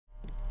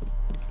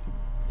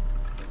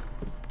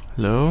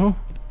Hello?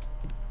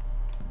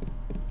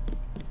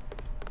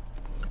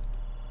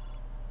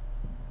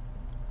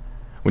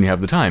 When you have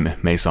the time,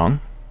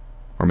 Mei-song,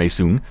 or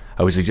Mei-sung,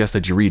 I would suggest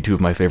that you read two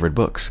of my favorite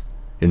books,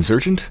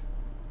 Insurgent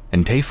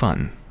and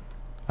Tae-fun.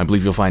 I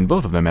believe you'll find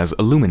both of them as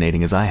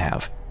illuminating as I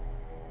have.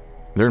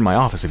 They're in my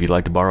office if you'd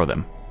like to borrow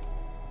them.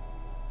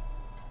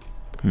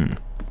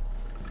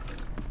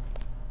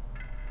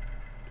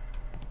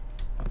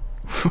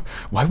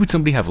 Why would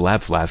somebody have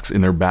lab flasks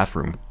in their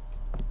bathroom?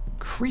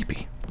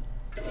 Creepy.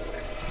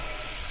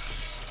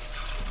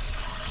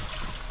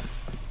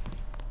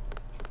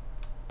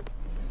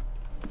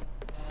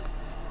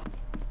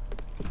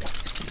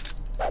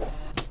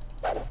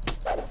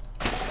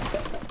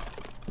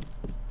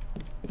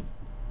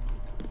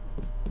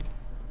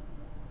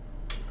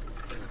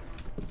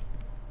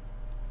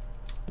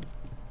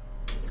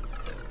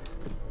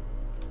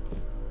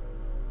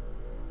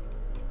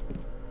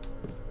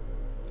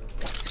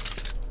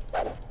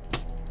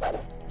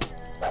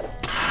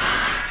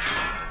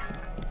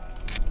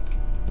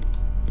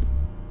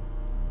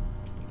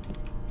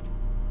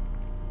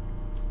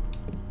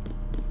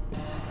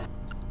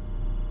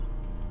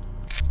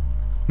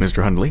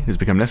 Mr. Hundley, it has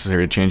become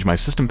necessary to change my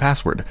system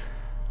password,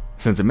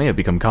 since it may have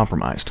become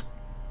compromised.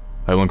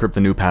 I will encrypt the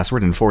new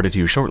password and forward it to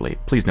you shortly.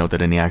 Please note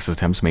that any access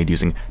attempts made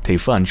using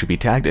Tae-fun should be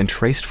tagged and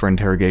traced for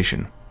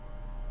interrogation.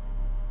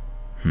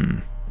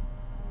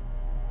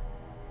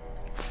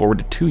 Forward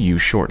it to you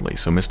shortly,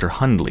 so Mr.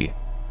 Hundley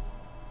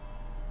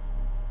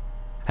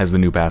has the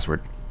new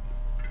password.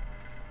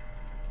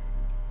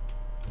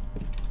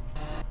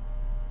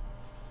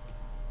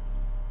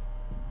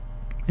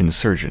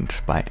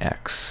 Insurgent by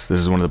X. This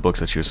is one of the books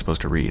that she was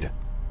supposed to read.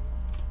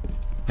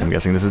 I'm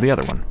guessing this is the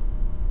other one.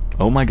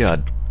 Oh my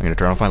god. I'm gonna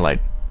turn off my light.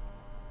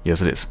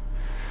 Yes, it is.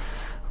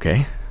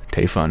 Okay.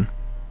 Tae-fun.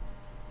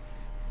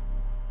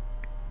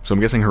 So I'm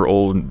guessing her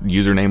old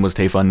username was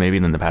Tae-fun maybe,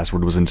 and then the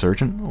password was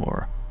Insurgent?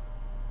 Or...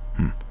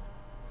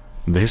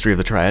 The history of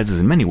the Triads is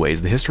in many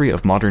ways the history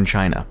of modern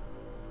China.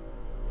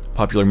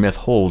 Popular myth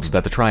holds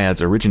that the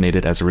Triads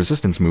originated as a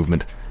resistance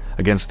movement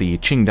against the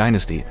Qing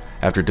dynasty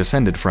after it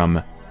descended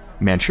from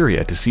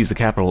Manchuria to seize the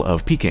capital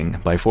of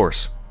Peking by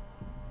force.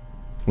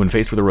 When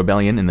faced with a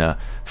rebellion in the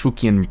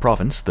Fujian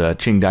province, the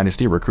Qing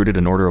dynasty recruited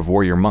an order of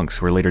warrior monks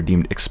who were later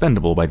deemed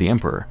expendable by the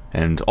emperor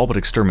and all but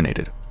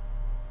exterminated.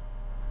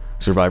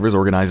 Survivors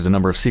organized a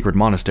number of secret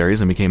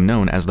monasteries and became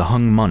known as the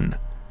Hung Mun,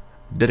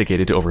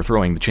 dedicated to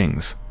overthrowing the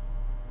Qings.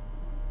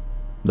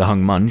 The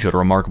Hung Mun showed a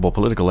remarkable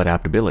political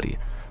adaptability,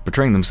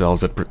 portraying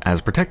themselves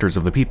as protectors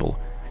of the people,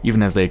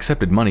 even as they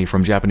accepted money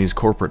from Japanese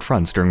corporate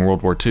fronts during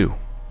World War II.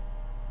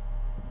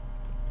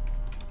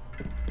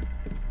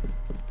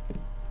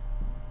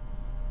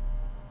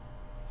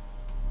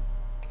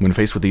 When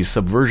faced with the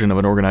subversion of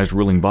an organized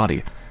ruling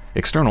body,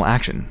 external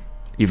action,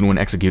 even when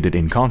executed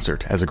in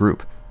concert as a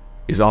group,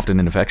 is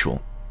often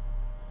ineffectual.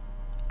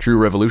 True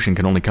revolution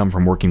can only come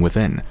from working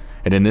within,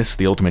 and in this,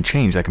 the ultimate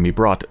change that can be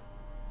brought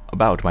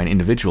about by an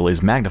individual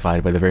is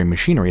magnified by the very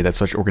machinery that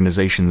such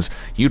organizations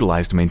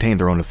utilize to maintain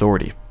their own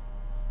authority.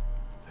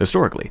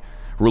 Historically,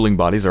 ruling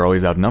bodies are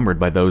always outnumbered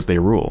by those they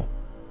rule,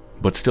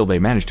 but still they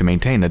manage to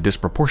maintain a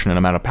disproportionate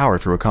amount of power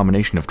through a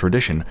combination of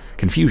tradition,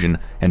 confusion,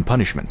 and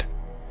punishment.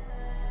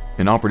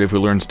 An operative who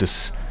learns to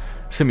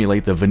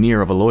simulate the veneer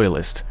of a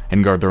loyalist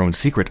and guard their own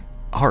secret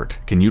heart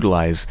can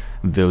utilize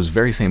those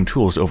very same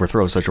tools to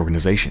overthrow such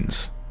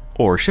organizations,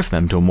 or shift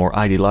them to a more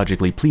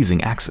ideologically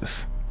pleasing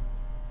axis.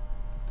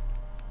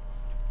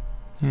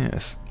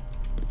 Yes.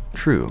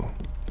 True.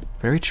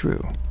 Very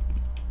true.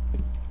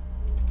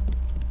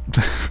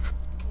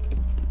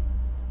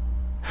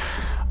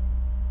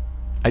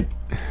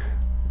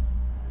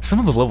 Some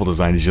of the level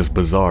design is just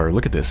bizarre.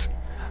 Look at this.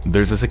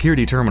 There's a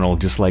security terminal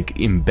just like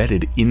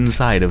embedded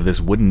inside of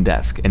this wooden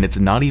desk, and it's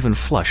not even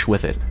flush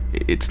with it.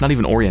 It's not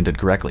even oriented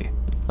correctly.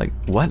 Like,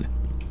 what?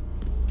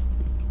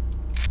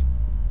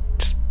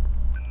 Just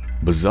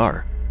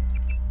bizarre.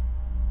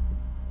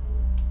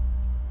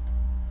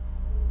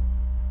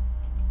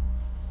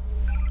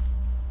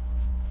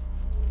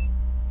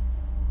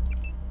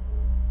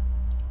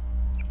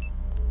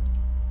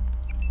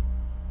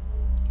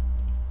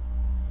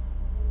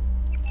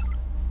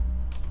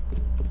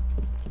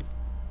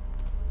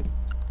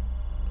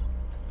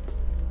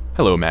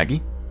 Hello,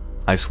 Maggie.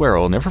 I swear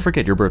I'll never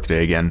forget your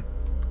birthday again.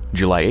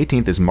 July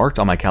 18th is marked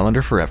on my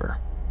calendar forever.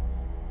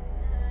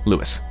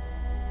 Lewis.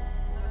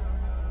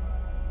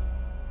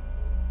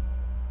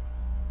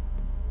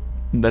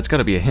 That's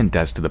gotta be a hint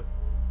as to the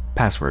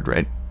password,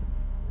 right?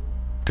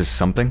 To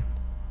something?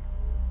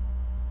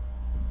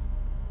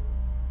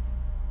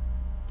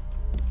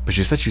 But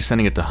she said she's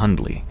sending it to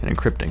Hundley and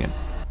encrypting it.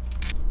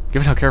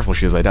 Given how careful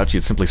she is, I doubt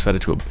she'd simply set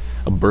it to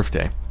a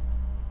birthday.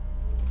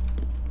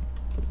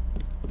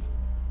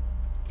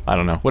 I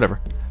don't know,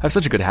 whatever. I have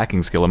such a good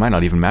hacking skill, it might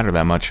not even matter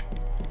that much.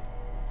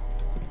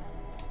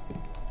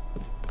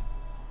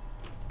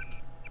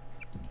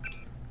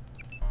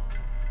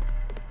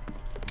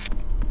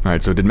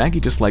 Alright, so did Maggie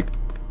just, like,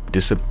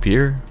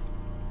 disappear?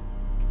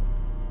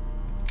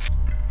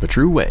 The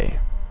true way.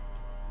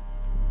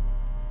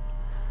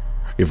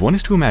 If one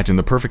is to imagine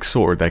the perfect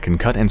sword that can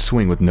cut and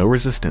swing with no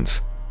resistance,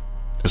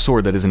 a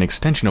sword that is an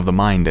extension of the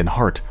mind and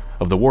heart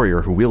of the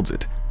warrior who wields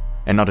it,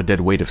 and not a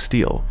dead weight of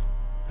steel,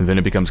 then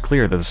it becomes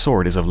clear that the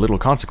sword is of little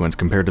consequence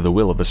compared to the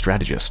will of the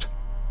strategist.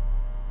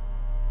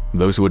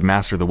 Those who would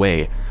master the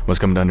way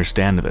must come to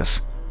understand this.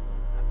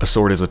 A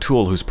sword is a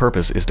tool whose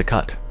purpose is to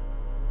cut.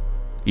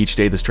 Each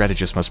day the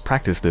strategist must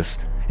practice this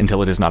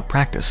until it is not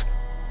practice,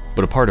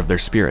 but a part of their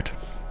spirit.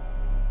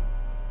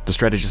 The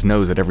strategist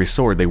knows that every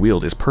sword they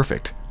wield is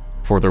perfect,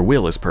 for their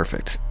will is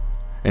perfect,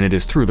 and it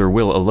is through their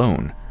will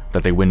alone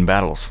that they win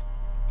battles.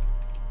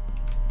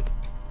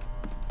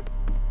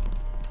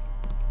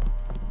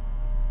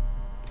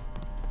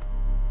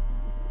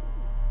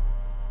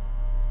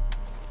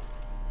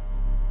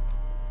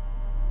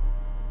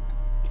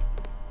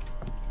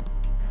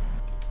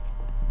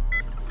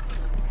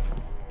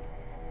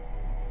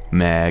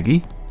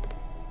 Maggie?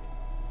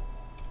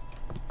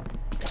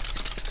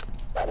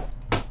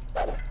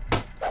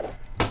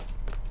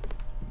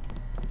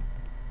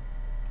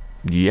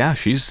 Yeah,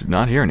 she's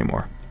not here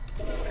anymore.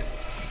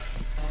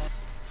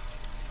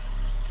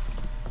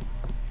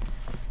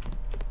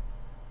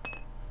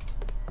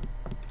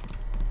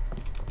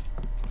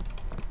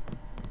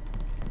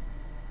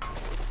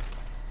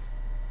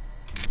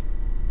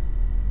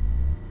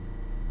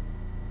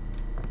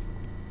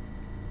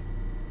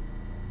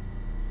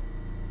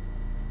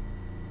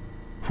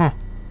 Huh.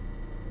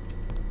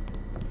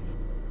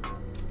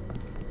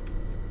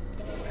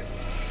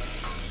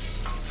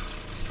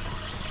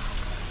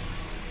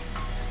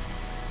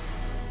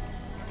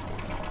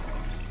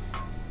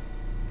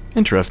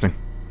 Interesting.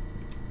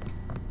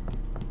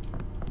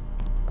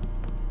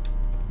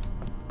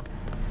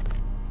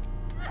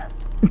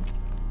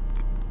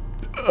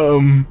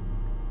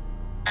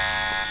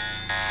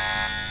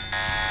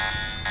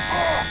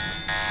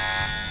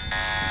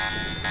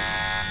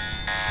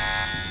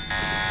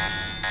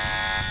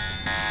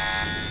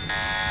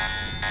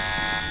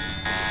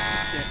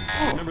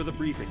 Remember the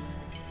briefing.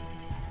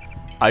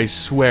 I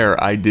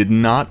swear I did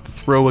not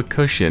throw a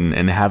cushion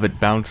and have it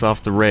bounce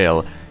off the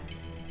rail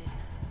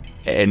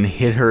and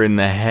hit her in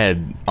the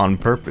head on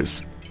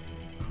purpose.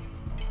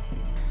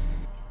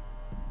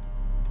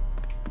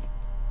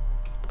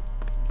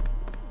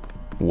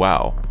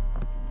 Wow.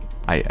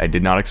 I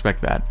did not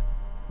expect that.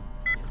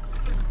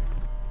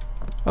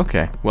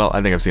 Okay, well,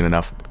 I think I've seen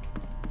enough.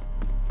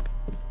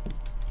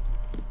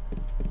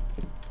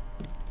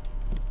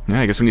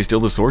 Yeah, I guess when you steal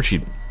the sword,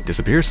 she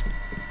disappears.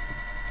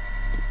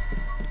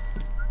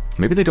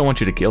 Maybe they don't want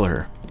you to kill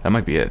her. That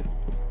might be it.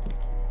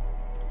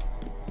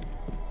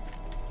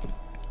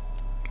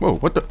 Whoa,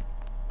 what the...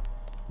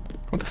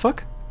 What the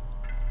fuck?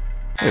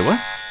 Wait, what?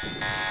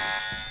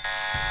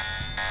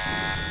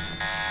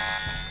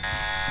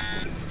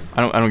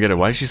 I don't get it.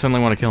 Why does she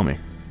suddenly want to kill me?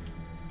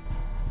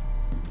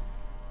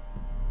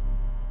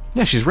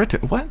 Yeah, she's red to...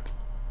 What?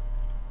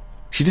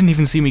 She didn't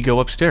even see me go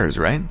upstairs,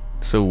 right?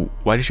 So,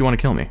 why does she want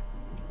to kill me?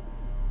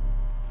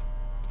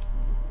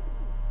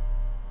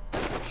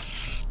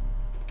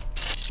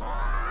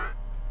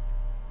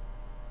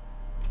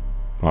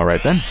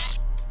 Alright then.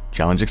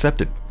 Challenge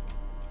accepted.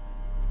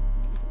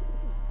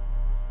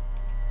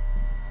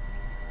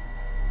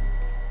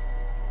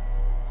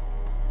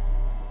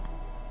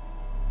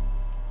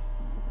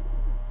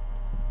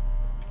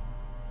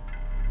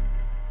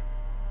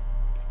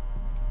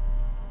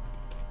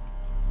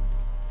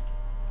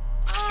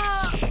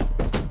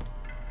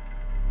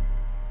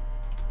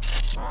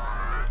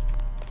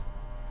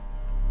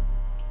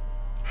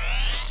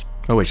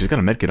 Oh wait, she's got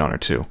a medkit on her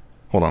too.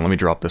 Hold on, let me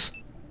drop this.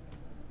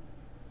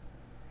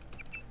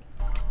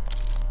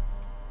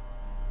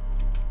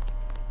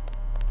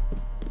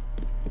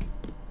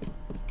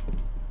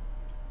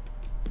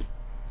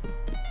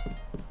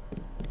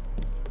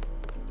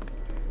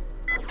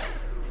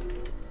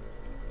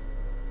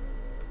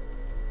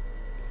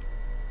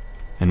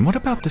 And what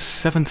about the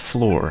 7th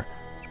floor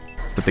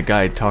that the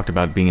guy talked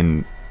about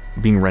being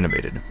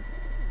renovated?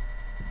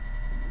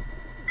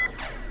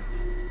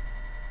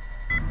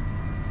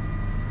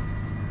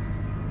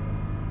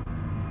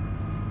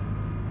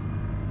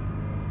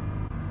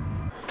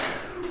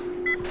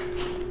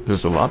 Is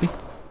this the lobby?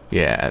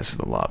 Yeah, this is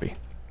the lobby.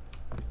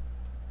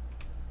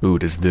 Ooh,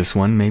 does this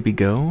one maybe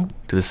go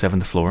to the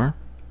 7th floor?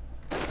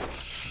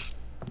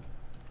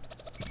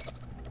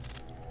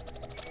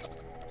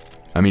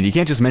 I mean, you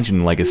can't just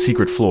mention, like, a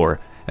secret floor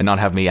and not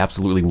have me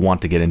absolutely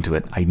want to get into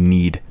it. I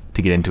need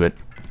to get into it.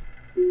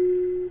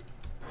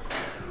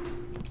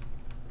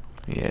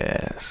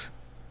 Yes.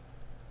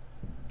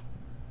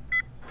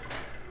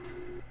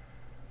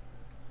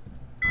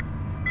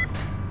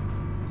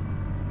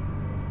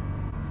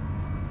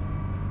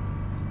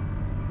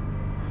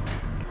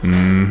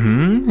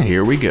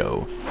 Here we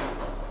go.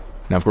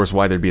 Now, of course,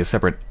 why there'd be a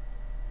separate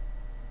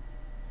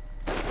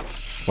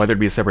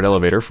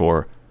elevator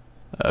for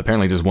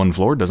apparently just one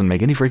floor doesn't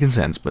make any freaking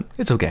sense, but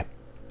it's okay.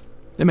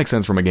 It makes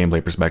sense from a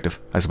gameplay perspective,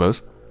 I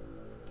suppose.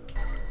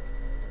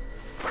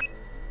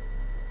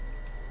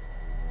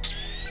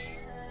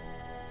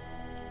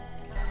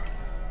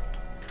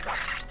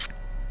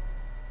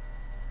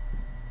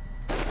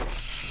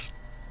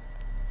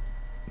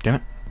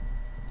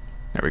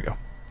 There we go.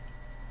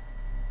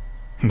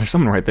 There's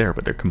someone right there,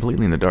 but they're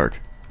completely in the dark.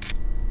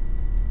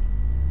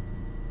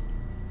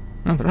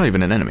 No, they're not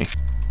even an enemy.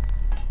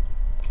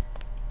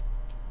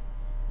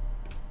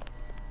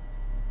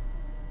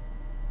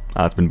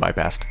 Ah, it's been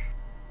bypassed.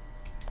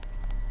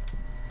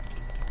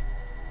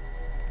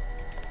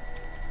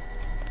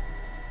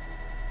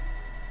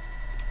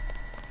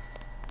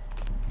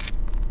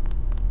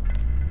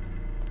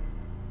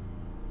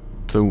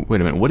 So,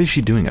 wait a minute, what is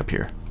she doing up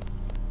here?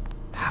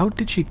 How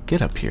did she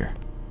get up here?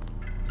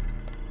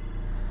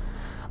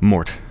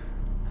 Mort,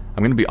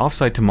 I'm going to be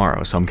off-site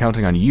tomorrow, so I'm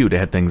counting on you to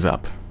head things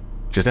up.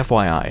 Just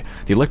FYI,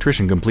 the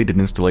electrician completed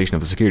installation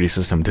of the security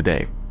system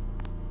today.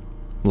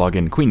 Log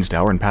in Queen's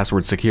Tower and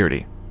password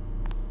security.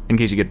 In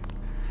case you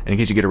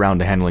get around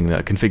to handling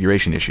the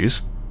configuration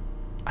issues.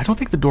 I don't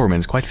think the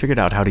doorman's quite figured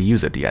out how to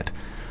use it yet,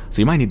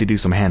 so you might need to do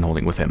some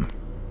hand-holding with him.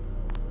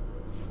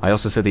 I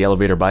also set the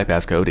elevator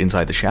bypass code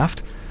inside the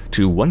shaft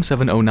to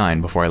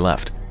 1709 before I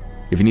left,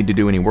 if you need to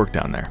do any work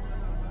down there.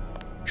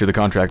 Should the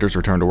contractors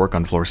return to work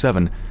on floor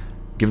 7,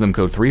 give them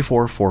code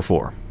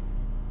 3444.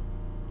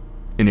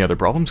 Any other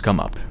problems, come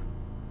up.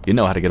 You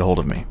know how to get a hold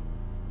of me.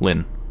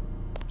 Lynn.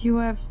 You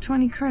have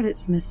 20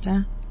 credits,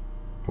 mister.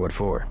 What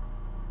for?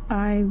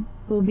 I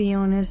will be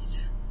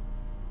honest.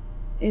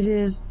 It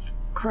is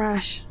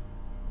crash.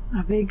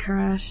 A big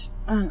crash.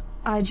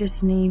 I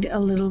just need a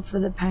little for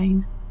the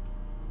pain.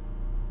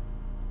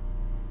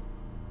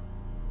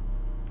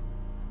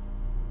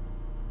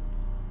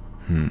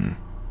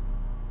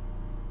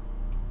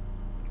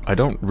 I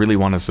don't really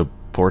want to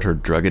support her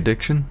drug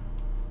addiction.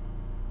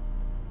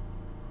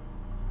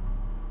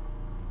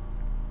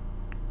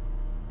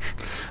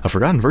 A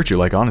forgotten virtue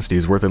like honesty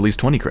is worth at least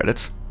 20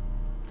 credits.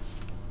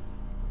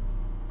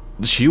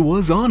 She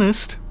was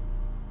honest.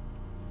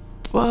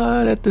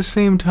 But at the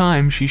same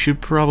time, she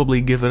should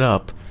probably give it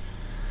up.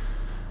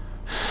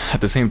 At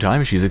the same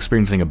time, if she's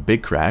experiencing a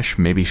big crash,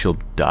 maybe she'll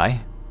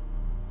die.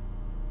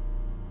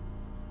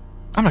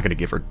 I'm not gonna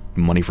give her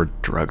money for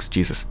drugs,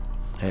 Jesus.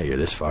 Hey, you're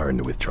this far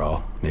into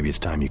withdrawal. Maybe it's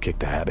time you kick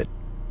the habit.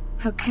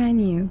 How can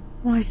you?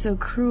 Why so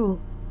cruel?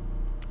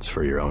 It's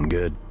for your own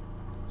good.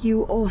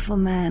 You awful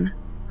man.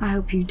 I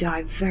hope you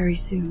die very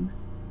soon.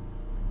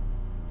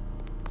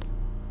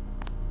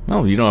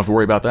 Oh, you don't have to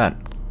worry about that.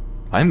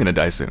 I'm gonna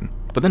die soon,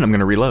 but then I'm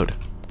gonna reload.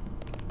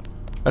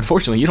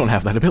 Unfortunately, you don't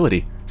have that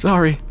ability.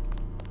 Sorry.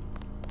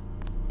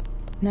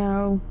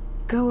 No,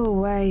 go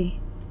away.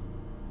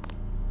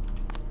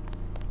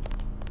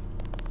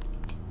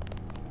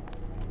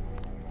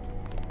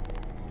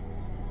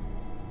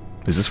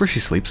 Is this where she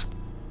sleeps?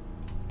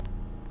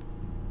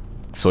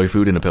 Soy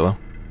food in a pillow?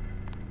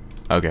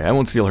 Okay, I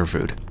won't steal her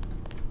food.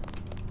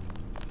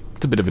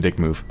 It's a bit of a dick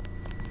move.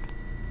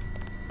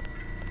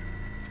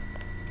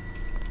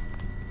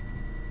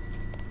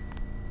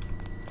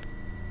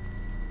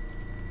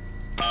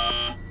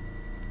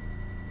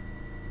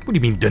 What do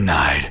you mean,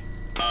 denied?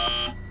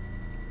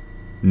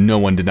 No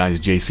one denies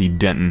J.C.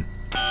 Denton.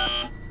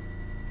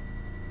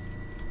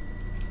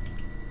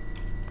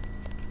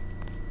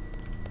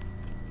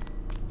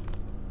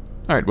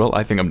 Alright, well,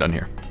 I think I'm done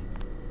here.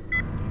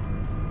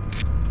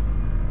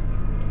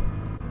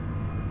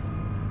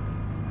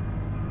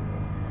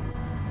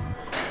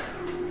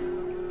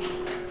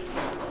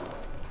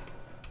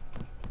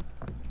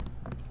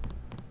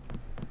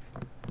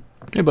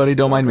 Hey buddy,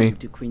 don't mind me.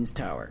 To Queen's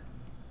Tower.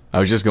 I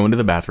was just going to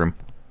the bathroom.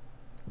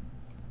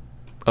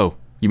 Oh,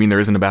 you mean there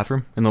isn't a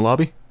bathroom in the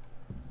lobby?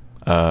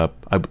 I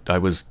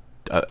was...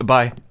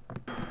 bye.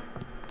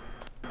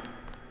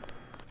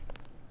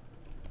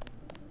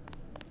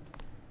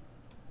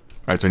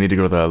 Alright, so I need to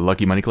go to the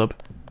Lucky Money Club?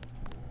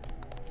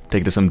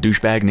 Take it to some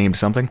douchebag named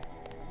something?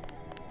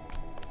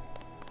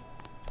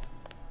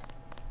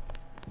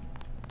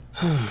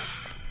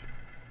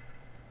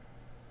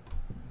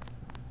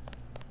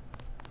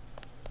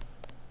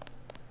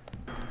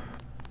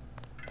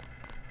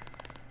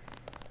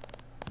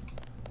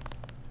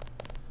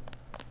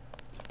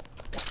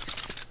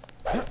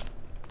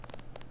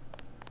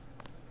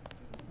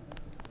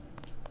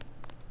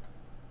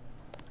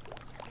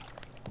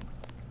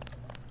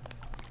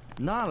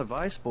 Not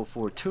advisable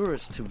for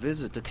tourists to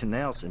visit the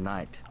canals at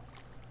night.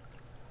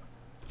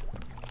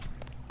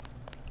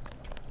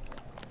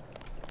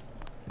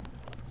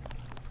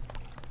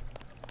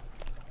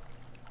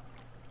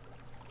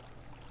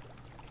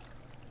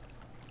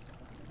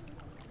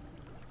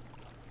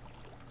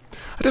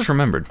 I just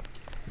remembered.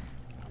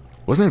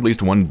 Wasn't there at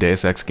least one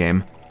Deus Ex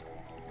game?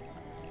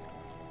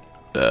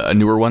 A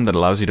newer one that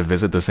allows you to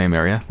visit the same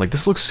area? Like,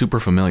 this looks super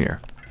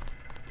familiar.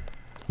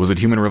 Was it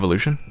Human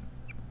Revolution?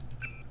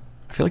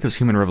 I feel like it was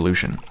Human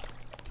Revolution.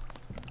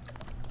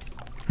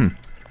 What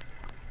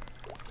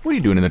are you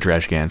doing in the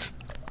trash cans?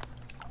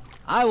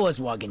 I was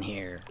walking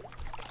here.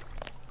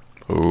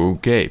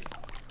 Okay.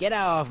 Get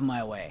out of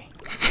my way.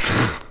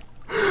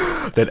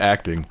 That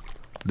acting.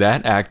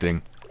 That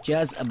acting.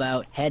 Just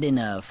about had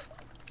enough.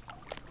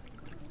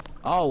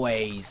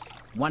 Always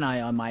one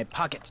eye on my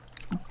pocket.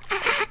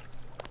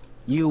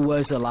 You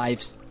was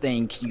alive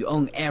think you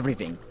own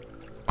everything.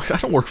 I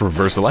don't work for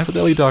VersaLife. What the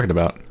hell are you talking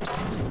about?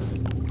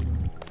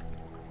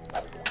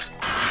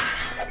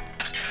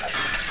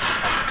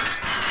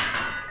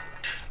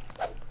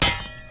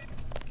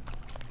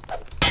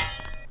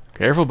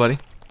 Careful, buddy.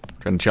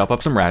 Trying to chop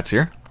up some rats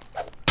here.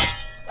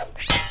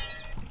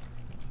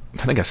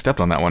 I think I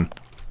stepped on that one.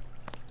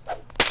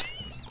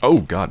 Oh,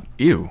 God.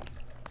 Ew.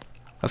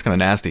 That's kind of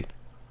nasty.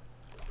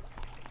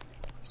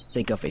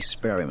 Sick of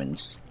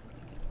experiments.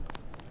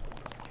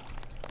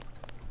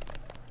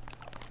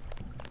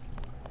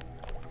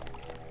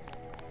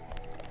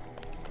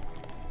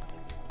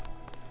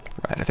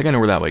 Right, I think I know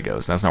where that way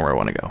goes. That's not where I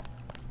want to go.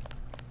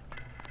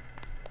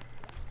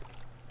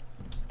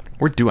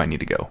 Where do I need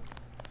to go?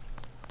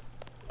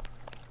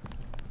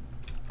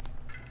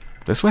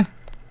 This way?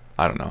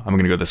 I don't know. I'm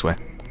gonna go this way.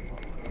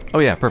 Oh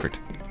yeah, perfect.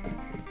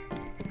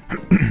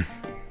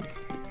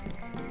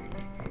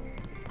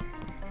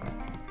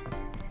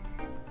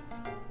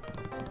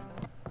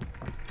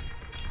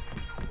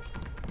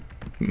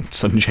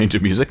 Sudden change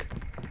of music.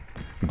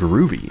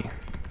 Groovy.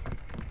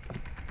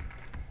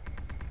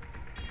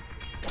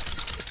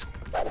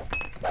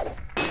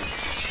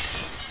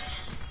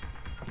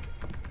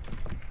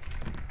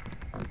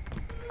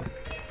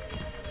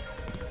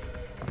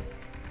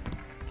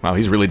 Wow,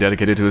 he's really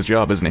dedicated to his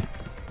job, isn't he?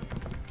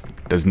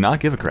 Does not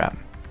give a crap.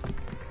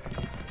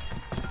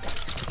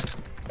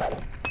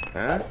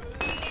 Huh?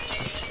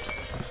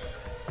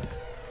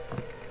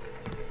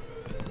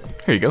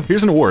 Here you go.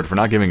 Here's an award for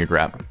not giving a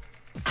crap.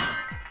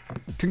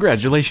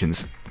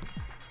 Congratulations.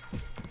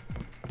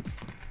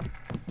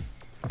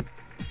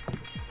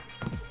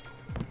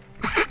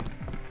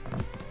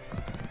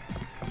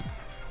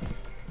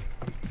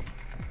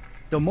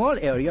 The mall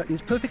area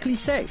is perfectly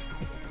safe.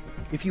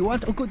 If you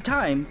want a good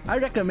time, I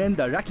recommend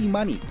the Rocky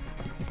Money.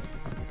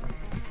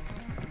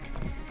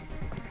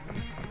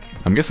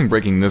 I'm guessing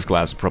breaking this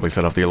glass would probably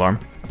set off the alarm.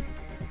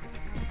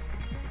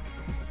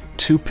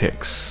 2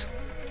 picks.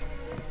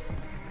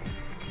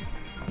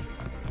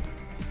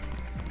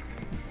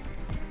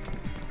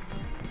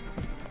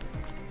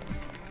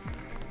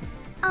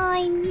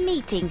 I'm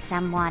meeting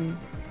someone.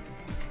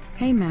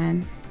 Hey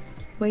man,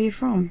 where you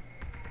from?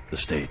 The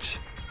States.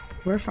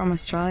 We're from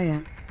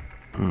Australia.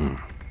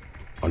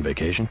 On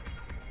vacation?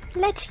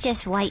 Let's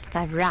just wait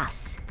for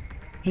Russ.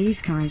 He's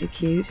kinda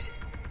cute.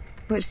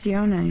 What's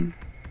your name?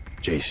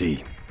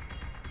 JC.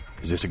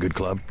 Is this a good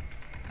club?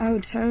 Oh,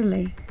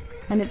 totally.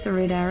 And it's a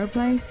Red Arrow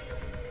place?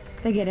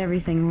 They get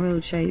everything real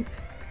cheap.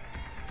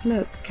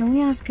 Look, can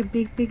we ask a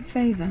big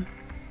favor?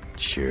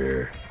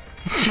 Sure.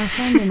 My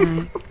friend and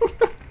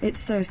I. It's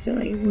so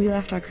silly. We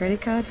left our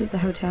credit cards at the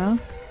hotel.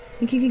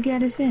 Think you could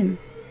get us in?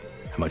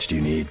 How much do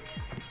you need?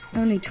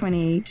 Only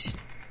 20 each.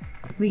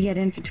 We get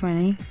in for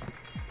 20.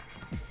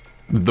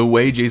 The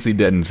way JC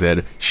Denton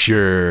said,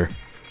 sure.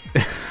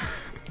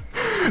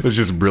 It was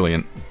just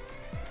brilliant.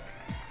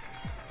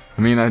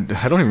 I mean, I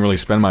don't even really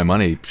spend my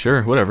money.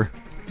 Sure, whatever.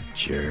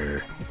 Sure.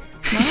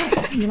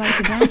 What? You like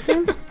to dance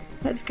then?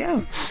 Let's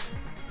go.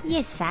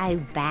 You're so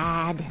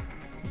bad.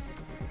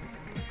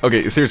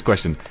 Okay, serious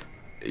question.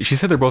 She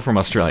said they're both from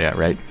Australia,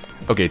 right?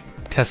 Okay,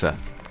 Tessa.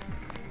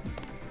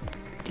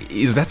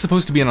 Is that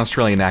supposed to be an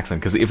Australian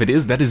accent? Because if it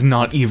is, that is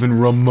not even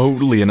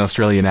remotely an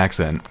Australian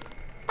accent.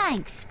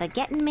 Thanks for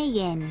getting me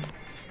in.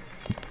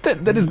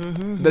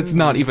 That's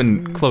not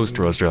even close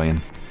to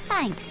Australian.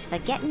 Thanks for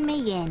getting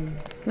me in.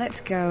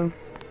 Let's go.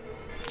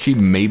 She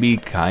maybe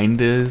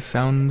kinda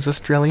sounds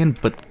Australian,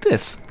 but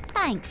this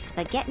Thanks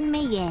for getting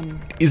me in.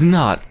 is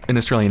not an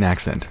Australian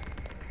accent.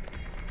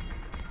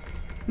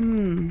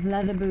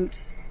 Leather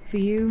boots. For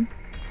you,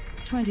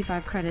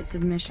 25 credits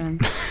admission.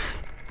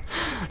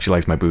 She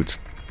likes my boots.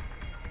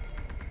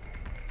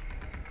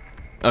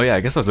 Oh yeah, I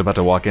guess I was about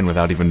to walk in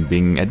without even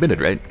being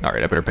admitted, right?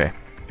 Alright, I better pay.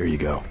 Here you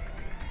go.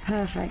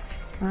 Perfect.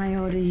 I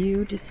order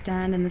you to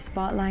stand in the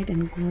spotlight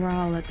and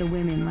growl at the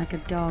women like a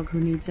dog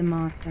who needs a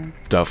master.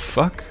 The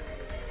fuck?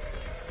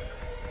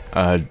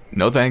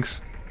 No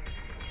thanks.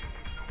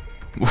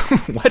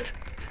 What?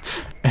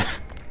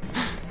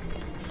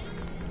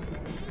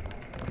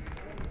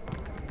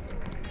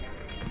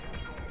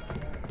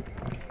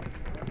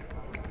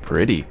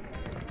 Pretty.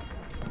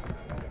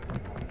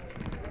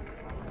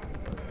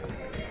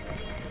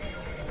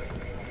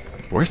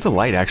 Where's the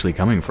light actually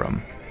coming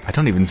from? I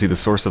don't even see the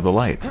source of the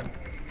light.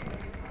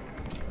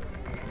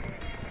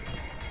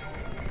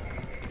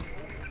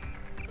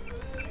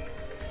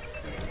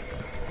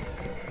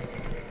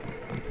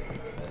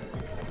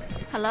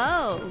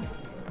 Hello.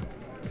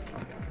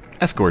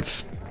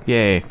 Escorts.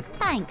 Yay.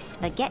 Thanks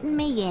for getting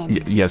me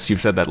in. Yes,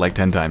 you've said that like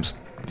 10 times.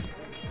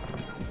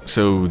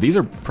 So these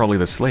are probably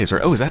the slaves,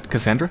 or oh, is that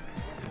Cassandra?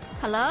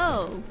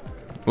 Hello.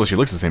 Well, she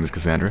looks the same as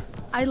Cassandra.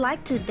 I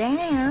like to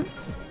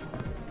dance.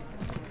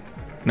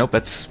 Nope,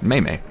 that's May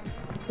May.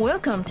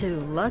 Welcome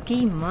to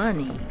Lucky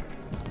Money.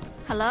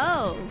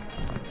 Hello.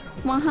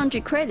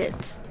 100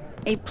 credits.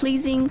 A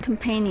pleasing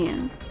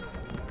companion.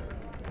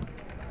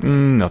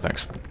 No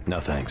thanks. No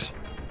thanks.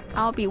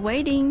 I'll be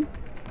waiting.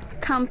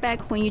 Come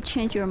back when you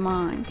change your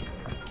mind.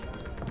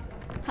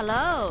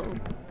 Hello.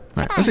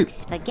 Right, let's see.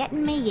 Thanks for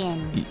getting me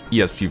in.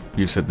 Yes,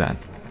 you said that.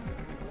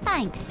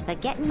 Thanks for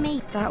getting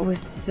me. That was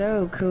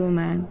so cool,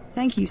 man.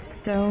 Thank you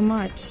so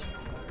much.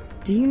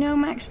 Do you know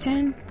Max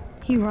Chen?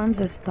 He runs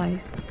this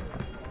place.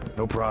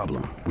 No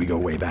problem. We go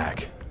way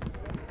back.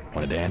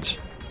 Wanna dance?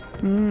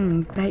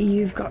 Bet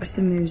you've got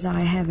some moves I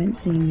haven't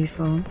seen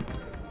before.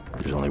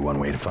 There's only one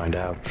way to find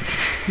out.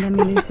 Let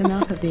me loosen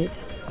up a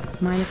bit.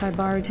 Mind if I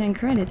borrow 10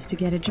 credits to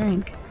get a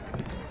drink?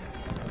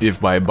 If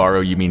by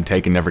borrow you mean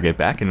take and never get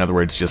back, in other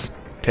words, just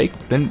take,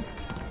 then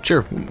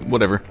sure,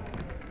 whatever.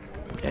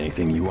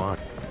 Anything you want.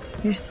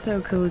 You're so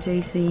cool,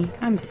 JC.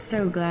 I'm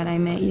so glad I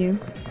met you.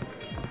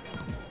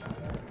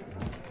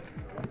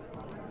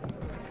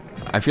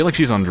 I feel like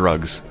she's on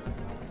drugs.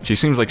 She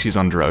seems like she's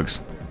on drugs.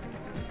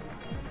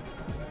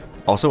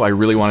 Also, I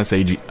really want to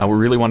say, I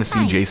really want to see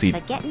JC. Thanks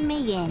for getting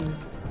me in.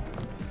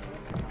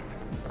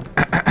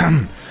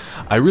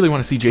 I really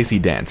want to see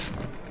JC dance.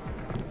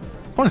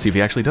 I want to see if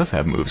he actually does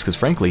have moves, because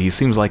frankly, he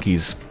seems like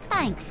he's...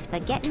 Thanks for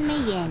getting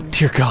me in.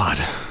 Dear God.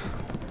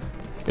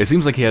 It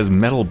seems like he has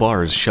metal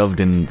bars shoved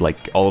in,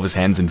 like, all of his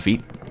hands and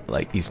feet.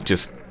 Like, he's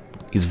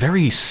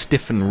very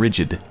stiff and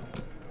rigid.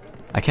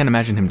 I can't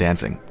imagine him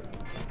dancing.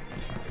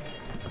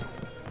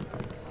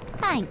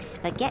 Thanks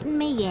for getting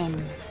me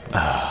in.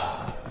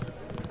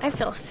 I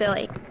feel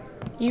silly.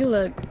 You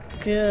look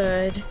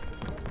good.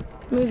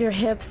 Move your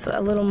hips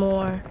a little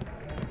more.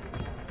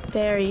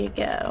 There you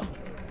go.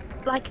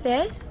 Like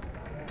this?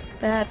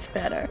 That's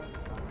better.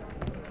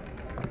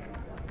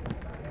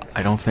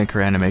 I don't think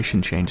her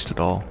animation changed at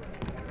all.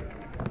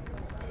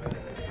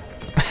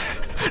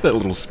 That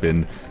little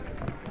spin.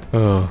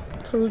 Oh.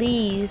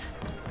 Please.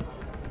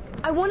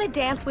 I want to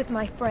dance with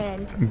my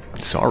friend.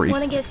 Sorry.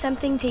 Want to get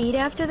something to eat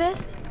after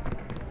this?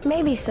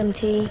 Maybe some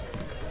tea.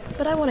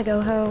 But I want to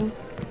go home.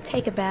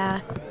 Take a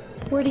bath.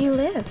 Where do you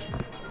live?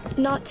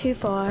 Not too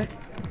far.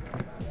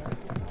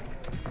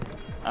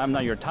 I'm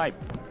not your type.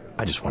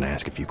 I just want to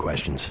ask a few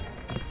questions.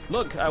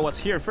 Look, I was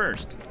here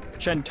first.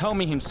 Chen told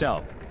me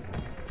himself.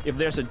 If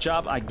there's a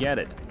job, I get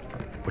it.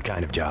 What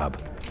kind of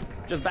job?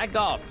 Just back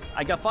off.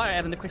 I got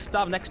fired at the quick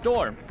stop next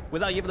door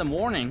without giving them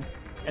warning,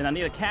 and I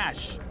needed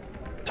cash.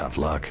 Tough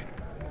luck.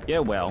 Yeah,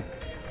 well,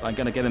 I'm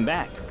gonna get them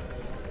back.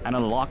 And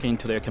unlock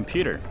into their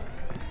computer.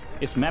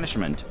 It's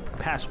management,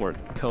 password,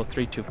 code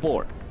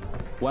 324.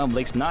 One of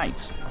Blake's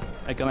nights.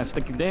 I'm gonna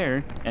stick it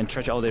there and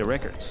trash all their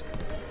records.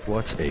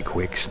 What's a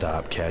quick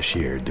stop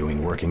cashier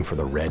doing working for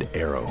the Red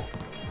Arrow?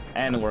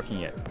 And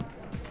working it.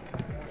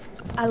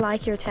 I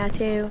like your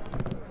tattoo.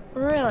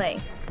 Really.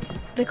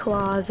 The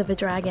claws of a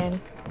dragon.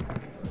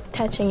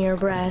 Touching your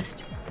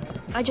breast.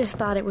 I just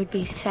thought it would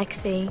be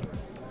sexy.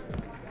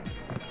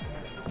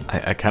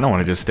 I kind of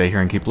want to just stay here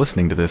and keep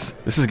listening to this.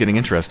 This is getting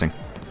interesting.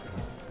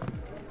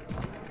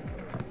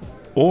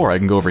 Or I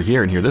can go over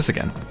here and hear this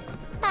again.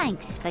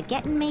 Thanks for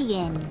getting me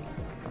in.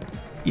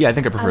 Yeah, I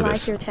think I prefer I like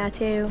this. your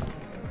tattoo.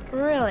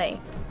 Really.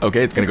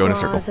 Okay, it's gonna go in a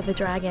circle. Claws of a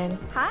dragon.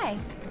 Hi.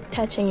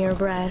 Touching your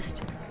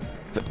breast.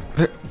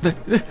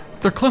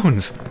 They're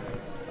clones.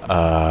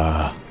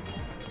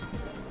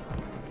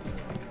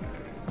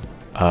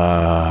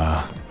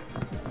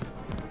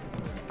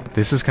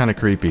 This is kind of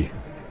creepy.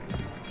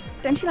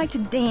 Don't you like to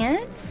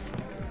dance?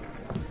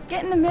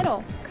 Get in the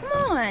middle.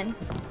 Come on.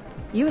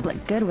 You would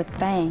look good with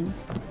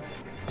bangs.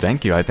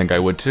 Thank you, I think I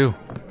would too.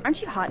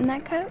 Aren't you hot in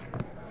that coat?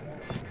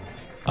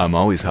 I'm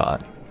always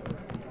hot.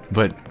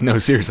 But, no,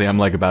 seriously, I'm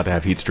like about to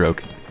have heat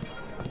stroke.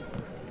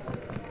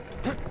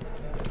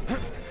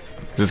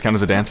 Does this count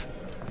as a dance?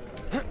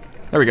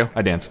 There we go,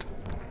 I danced.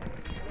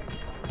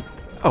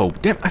 Oh,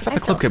 damn, I thought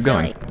the clip kept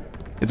going.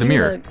 It's a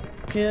mirror.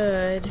 Look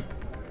good.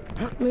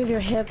 Move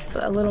your hips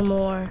a little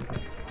more.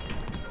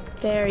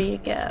 There you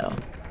go.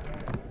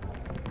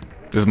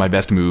 This is my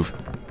best move.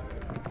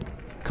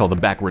 Called the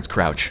backwards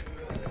crouch.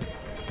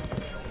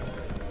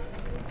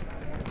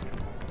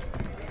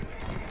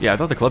 Yeah, I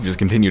thought the club just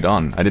continued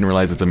on. I didn't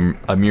realize it's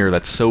a mirror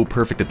that's so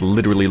perfect it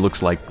literally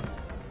looks like...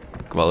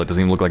 Well, it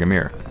doesn't even look like a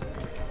mirror.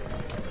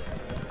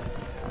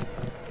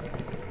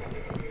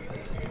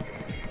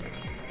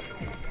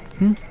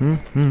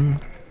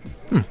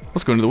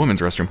 Let's go into the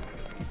women's restroom.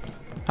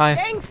 Hi.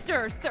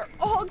 Gangsters! They're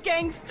all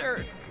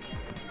gangsters!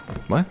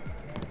 What?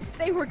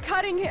 They were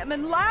cutting him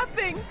and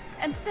laughing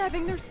and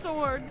stabbing their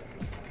swords.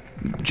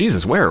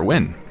 Jesus, where?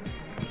 When?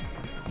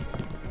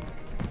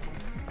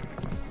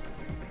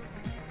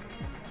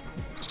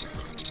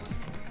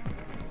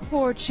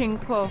 Poor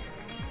Chinquo.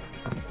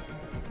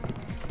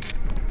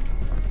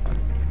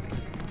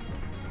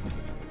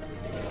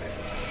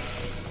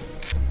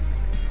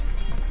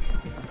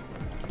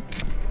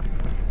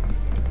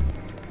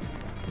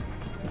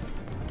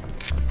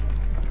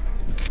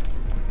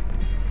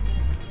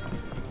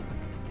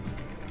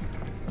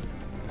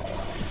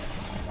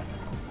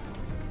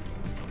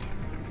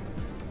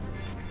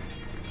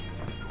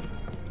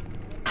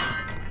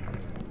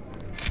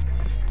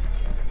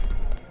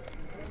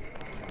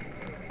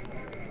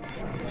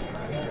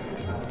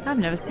 I've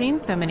never seen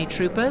so many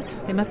troopers.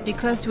 They must be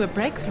close to a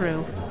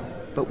breakthrough.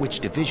 But which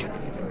division?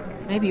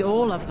 Maybe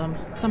all of them.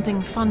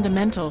 Something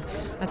fundamental.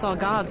 I saw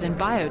guards in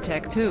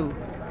biotech, too.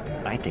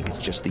 I think it's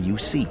just the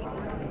UC.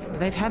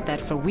 They've had that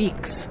for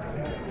weeks.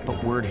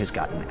 But word has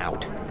gotten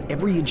out.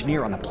 Every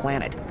engineer on the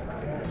planet.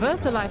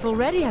 VersaLife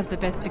already has the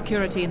best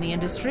security in the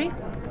industry.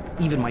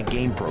 Even my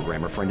game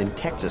programmer friend in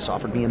Texas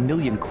offered me 1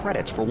 million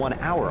credits for 1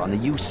 hour on the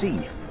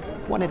UC.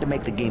 Wanted to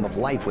make the game of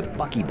life with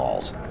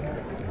buckyballs.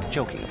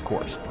 Joking, of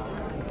course.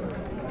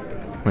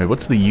 Wait,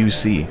 what's the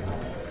UC?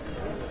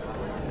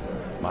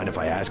 Mind if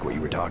I ask what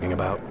you were talking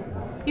about?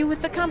 You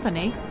with the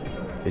company?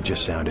 It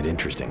just sounded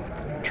interesting.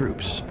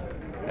 Troops.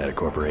 At a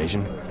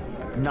corporation?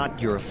 Not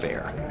your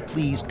affair.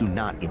 Please do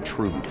not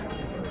intrude.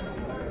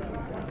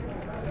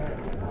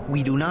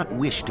 We do not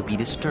wish to be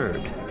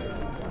disturbed.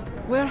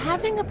 We're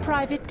having a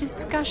private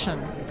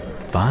discussion.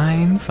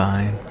 Fine,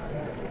 fine.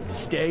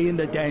 Stay in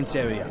the dance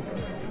area.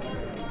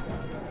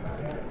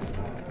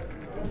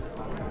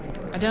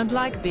 I don't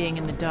like being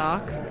in the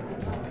dark.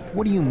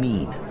 What do you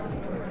mean?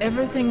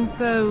 Everything's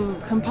so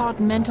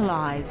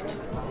compartmentalized.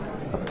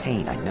 A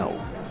pain, I know.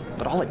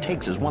 But all it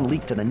takes is one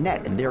leak to the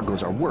net, and there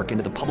goes our work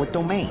into the public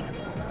domain.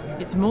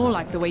 It's more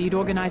like the way you'd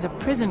organize a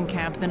prison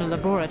camp than a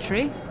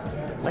laboratory.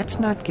 Let's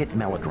not get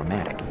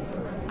melodramatic.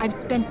 I've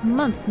spent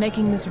months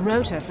making this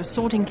rotor for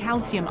sorting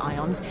calcium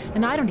ions,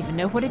 and I don't even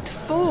know what it's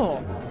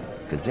for.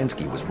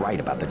 Kaczynski was right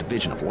about the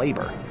division of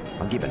labor.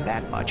 I'll give him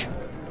that much.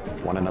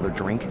 Want another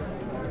drink?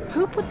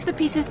 Who puts the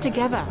pieces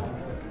together?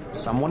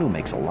 Someone who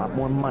makes a lot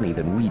more money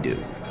than we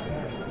do.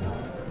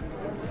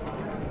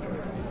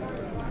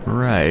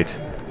 Right.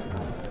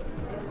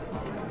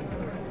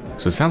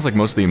 So it sounds like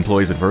most of the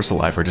employees at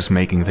VersaLife are just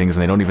making things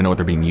and they don't even know what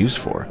they're being used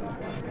for.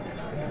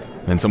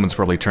 And someone's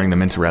probably turning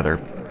them into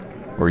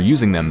or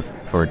using them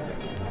for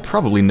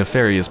probably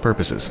nefarious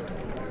purposes.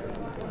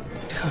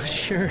 Oh,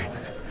 sure.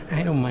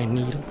 I don't mind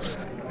needles.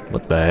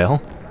 What the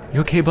hell?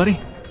 You okay,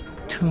 buddy?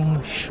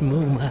 Toom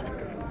schmooma.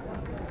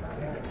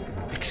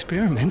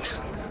 Experiment.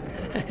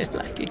 I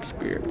like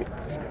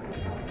experiments.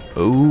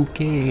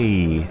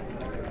 Okay.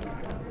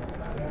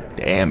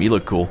 Damn, you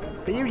look cool.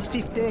 Beer is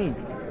 15.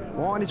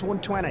 Wine is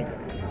 120.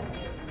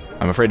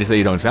 I'm afraid to say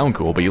you don't sound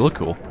cool, but you look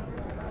cool.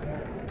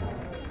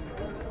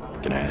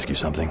 Can I ask you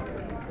something?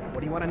 What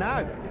do you want to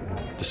know?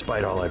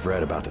 Despite all I've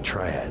read about the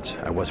triads,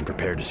 I wasn't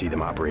prepared to see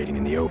them operating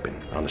in the open,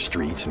 on the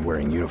streets and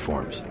wearing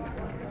uniforms.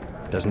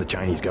 Doesn't the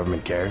Chinese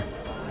government care?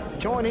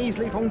 The Chinese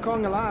leave Hong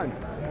Kong alone.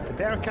 They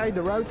barricade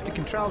the roads to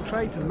control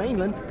trade to the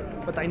mainland,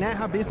 but they know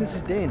how business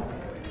is done.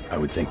 I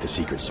would think the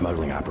secret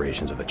smuggling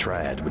operations of the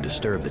triads would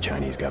disturb the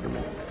Chinese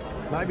government.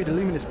 Maybe the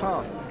luminous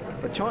path,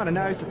 but China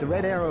knows that the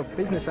Red Arrow of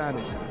business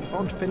owners,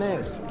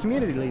 entrepreneurs,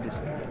 community leaders,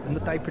 and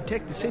that they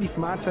protect the city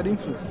from outside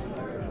influences.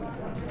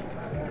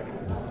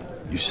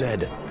 You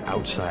said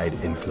outside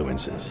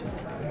influences.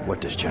 What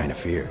does China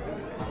fear?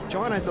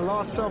 China is the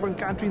last sovereign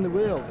country in the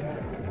world.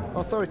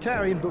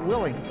 Authoritarian but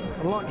willing,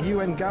 unlike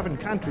UN-governed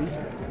countries,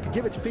 to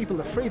give its people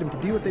the freedom to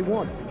do what they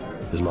want.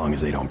 As long as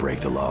they don't break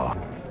the law.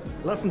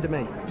 Listen to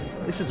me.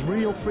 This is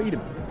real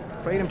freedom.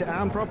 Freedom to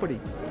own property,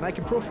 make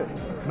a profit,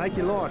 make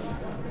your life.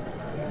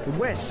 The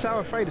West, so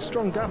afraid of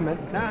strong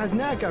government, now has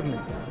no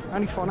government,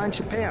 only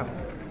financial power.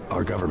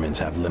 Our governments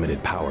have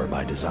limited power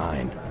by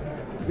design.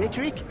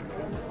 Rhetoric?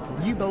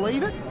 You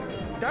believe it?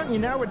 Don't you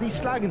know where these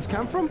slogans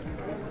come from?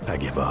 I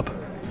give up.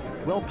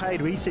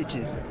 Well-paid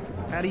researchers.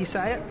 How do you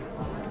say it?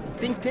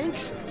 Think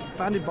tanks?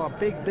 Funded by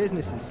big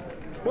businesses.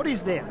 What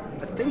is that?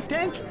 A think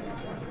tank?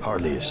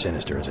 Hardly as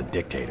sinister as a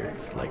dictator,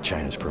 like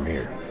China's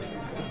premier.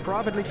 With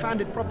privately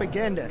funded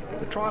propaganda.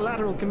 The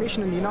Trilateral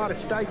Commission in the United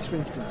States, for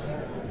instance.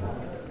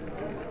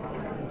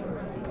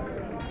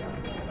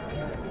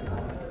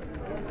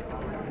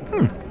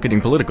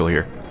 Getting political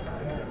here.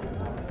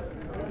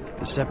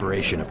 The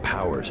separation of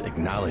powers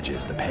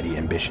acknowledges the petty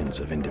ambitions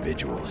of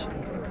individuals.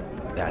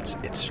 That's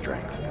its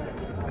strength.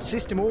 A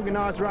system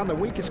organized around the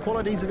weakest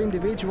qualities of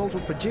individuals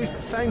will produce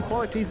the same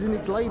qualities in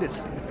its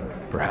leaders.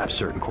 Perhaps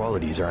certain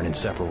qualities are an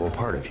inseparable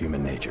part of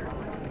human nature.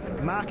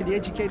 The mark of the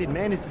educated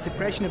man is the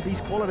suppression of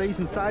these qualities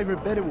in favor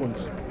of better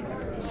ones.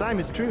 The same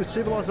is true of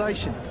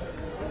civilization.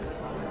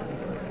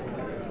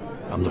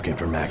 I'm looking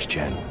for Max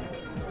Chen.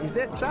 Is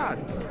that so?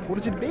 What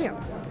is it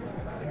about?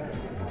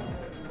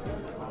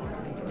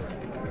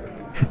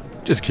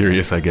 Just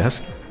curious, I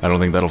guess. I don't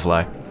think that'll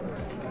fly.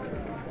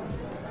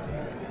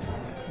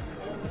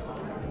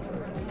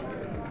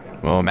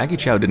 Well, Maggie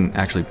Chow didn't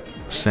actually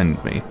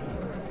send me.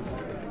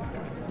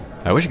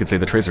 I wish I could say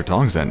the Tracer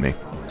Tong sent me,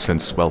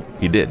 since, well,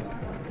 he did.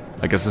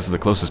 I guess this is the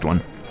closest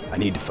one. I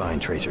need to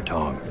find Tracer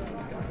Tong.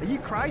 Are you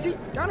crazy?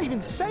 Don't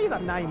even say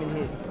that name in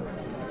here.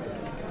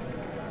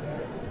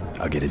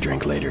 I'll get a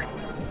drink later.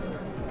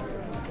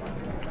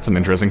 It's an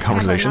interesting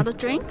conversation. Have another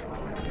drink?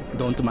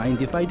 Don't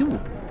mind if I do.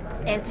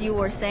 As you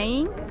were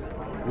saying?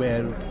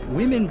 Well,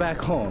 women back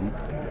home,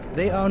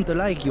 they aren't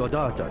like your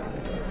daughter.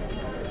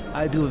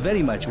 I do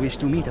very much wish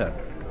to meet her.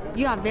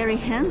 You are very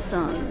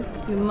handsome.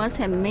 You must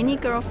have many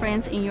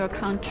girlfriends in your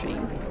country.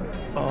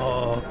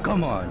 Oh,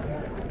 come on.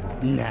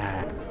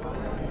 Nah.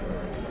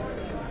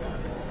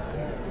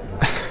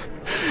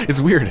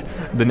 It's weird,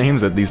 the names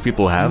that these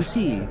people have. You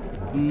see,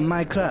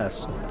 My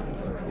class.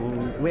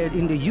 Where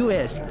in the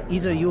US,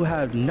 either you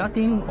have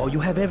nothing or you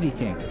have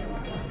everything.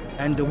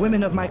 And the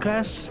women of my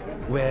class,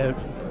 well,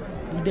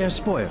 they're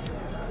spoiled.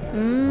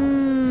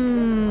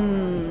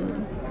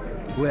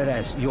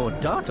 Whereas your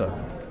daughter,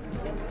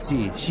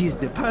 see, she's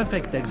the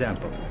perfect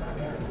example.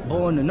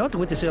 Born not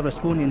with a silver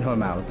spoon in her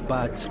mouth,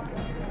 but...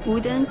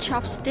 Wooden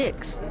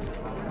chopsticks.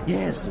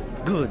 Yes,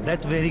 good,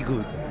 that's very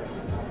good.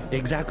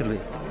 Exactly.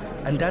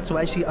 And that's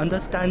why she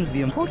understands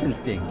the important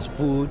things.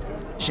 Food,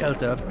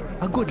 shelter,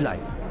 a good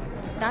life.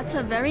 That's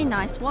a very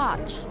nice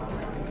watch.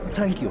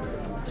 Thank you.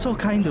 So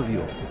kind of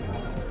you.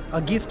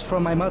 A gift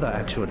from my mother,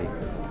 actually.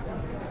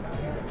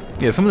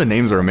 Yeah, some of the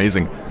names are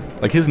amazing.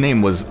 Like, his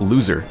name was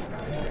Loser.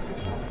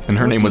 And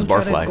her name was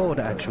 14 karat Barfly. Gold,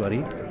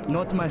 actually.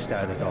 Not my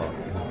style at all.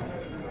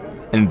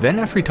 And then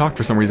after he talked,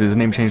 for some reason, his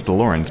name changed to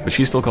Lawrence, but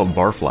she's still called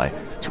Barfly.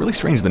 It's really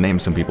strange the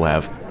names some people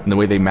have, and the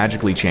way they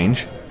magically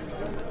change.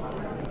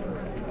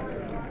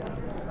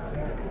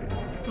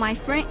 My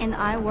friend and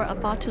I were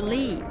about to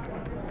leave.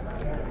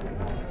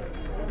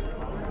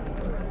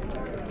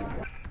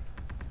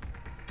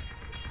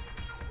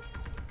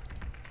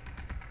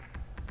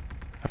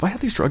 Have I had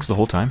these drugs the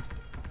whole time?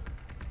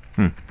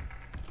 I'm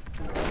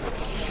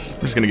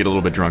just gonna get a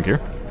little bit drunk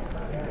here.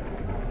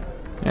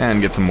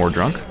 And get some more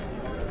drunk.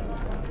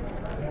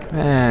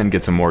 And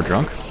get some more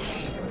drunk.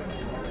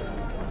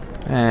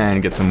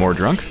 And get some more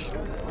drunk.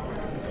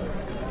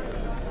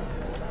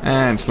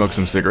 And smoke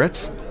some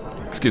cigarettes.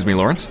 Excuse me,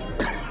 Lawrence.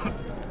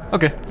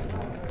 Okay.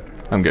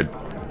 I'm good.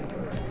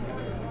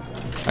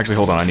 Actually,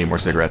 hold on, I need more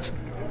cigarettes.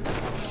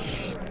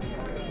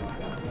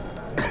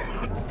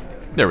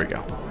 There we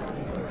go.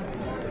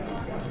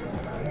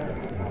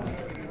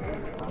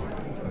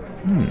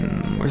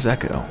 Where's that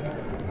go?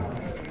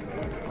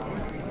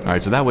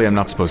 Alright, so that way I'm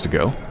not supposed to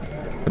go.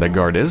 Where that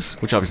guard is,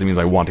 which obviously means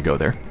I want to go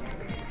there.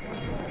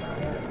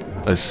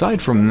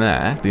 Aside from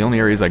that, the only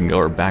areas I can go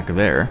are back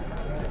there.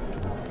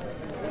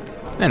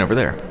 And over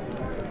there.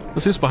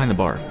 Let's see what's behind the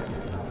bar.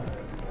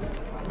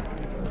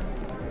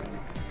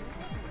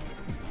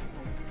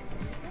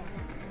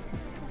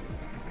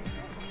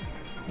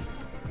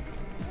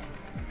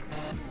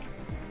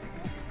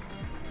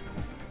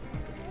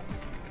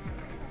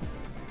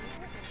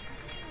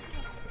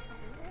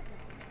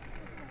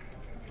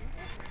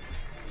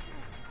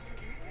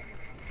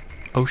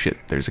 Oh shit,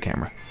 there's a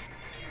camera.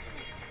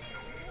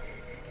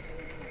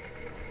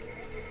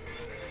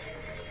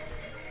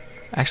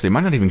 Actually, it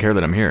might not even care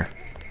that I'm here.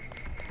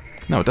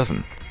 No, it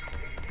doesn't.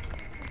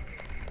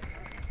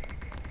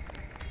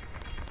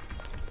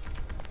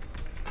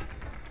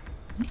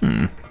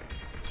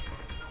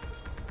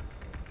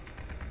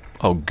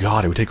 Oh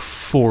god, it would take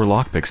 4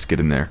 lockpicks to get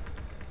in there.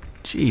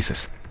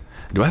 Jesus.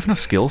 Do I have enough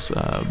skills,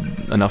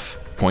 enough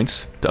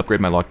points to upgrade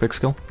my lockpick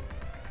skill?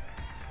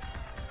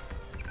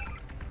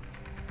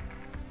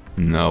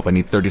 Nope, I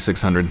need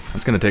 3,600.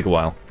 That's gonna take a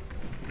while.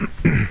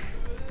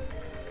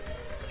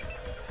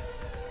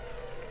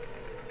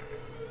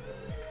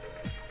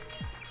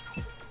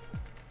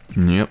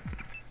 Yep.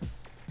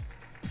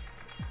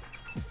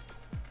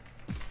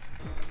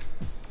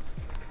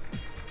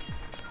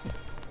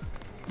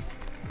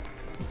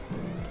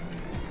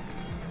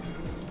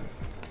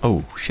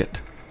 Oh,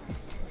 shit.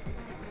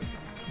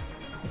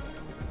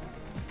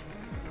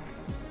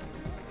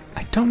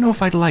 I don't know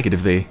if I'd like it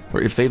if they,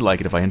 or if they'd like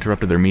it if I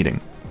interrupted their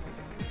meeting.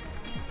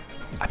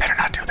 I better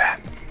not do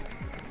that.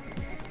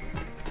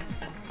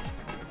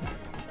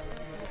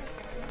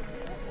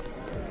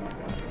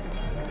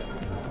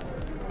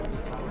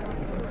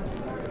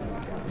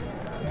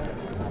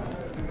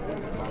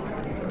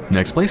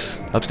 Next place,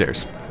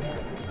 upstairs.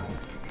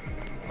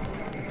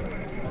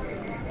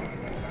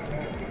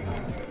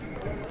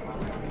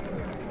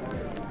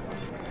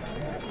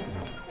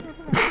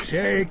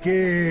 Shake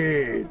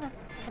it!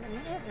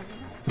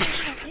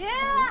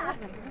 Yeah!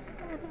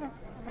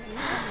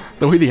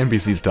 The way the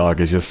NPCs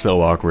talk is just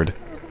so awkward.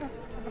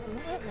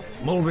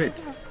 Move it!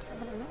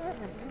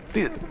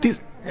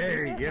 These...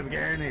 Hey,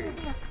 Yevgeny!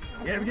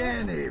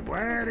 Yevgeny,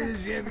 where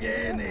is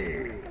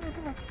Yevgeny?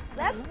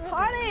 Let's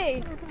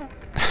party!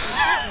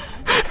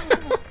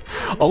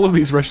 All of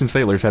these Russian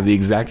sailors have the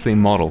exact same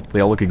model. They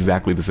all look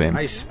exactly the same.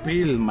 I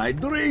spill my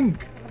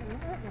drink!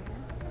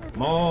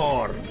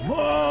 More!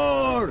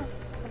 More!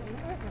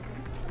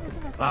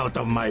 Out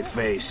of my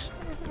face!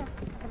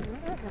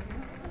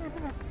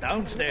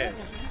 Downstairs.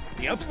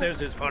 The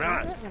upstairs is for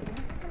us.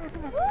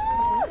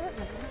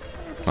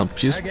 Well,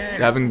 she's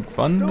having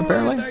fun,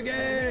 apparently.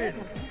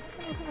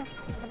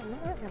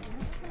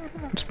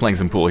 Just playing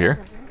some pool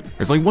here.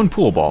 There's only one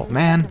pool ball,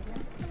 man.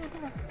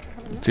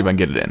 Let's see if I can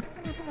get it in.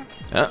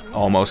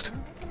 Almost.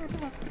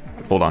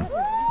 Hold on.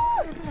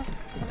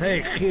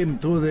 Take him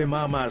to the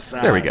mama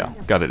side. There we go.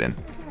 Got it in.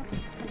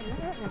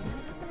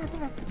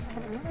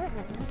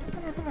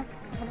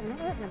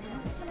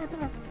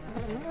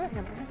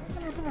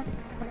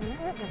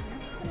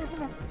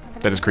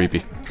 That is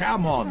creepy.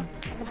 Come on.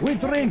 We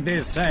drink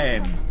the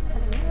same.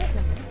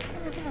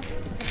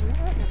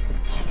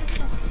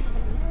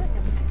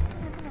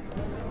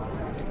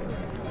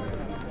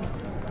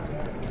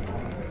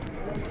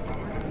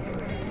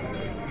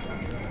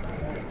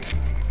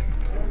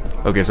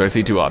 Okay, so I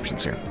see two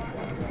options here.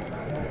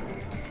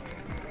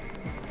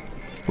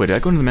 Wait, did I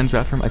go into the men's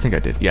bathroom? I think I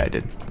did. Yeah, I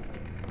did.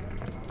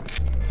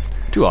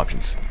 Two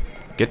options.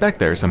 Get back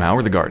there somehow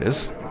where the guard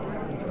is.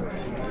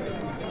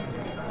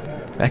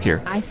 Back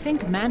here. I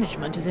think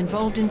management is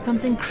involved in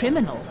something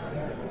criminal.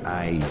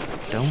 I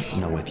don't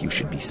know if you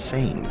should be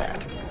saying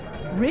that.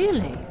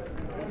 Really?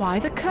 Why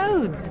the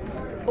codes?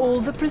 All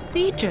the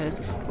procedures?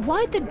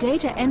 Why'd the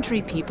data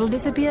entry people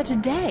disappear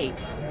today?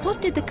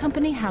 What did the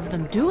company have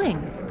them doing?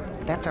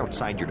 That's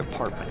outside your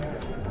department.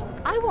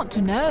 I want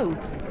to know.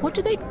 What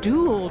do they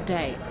do all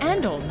day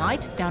and all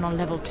night down on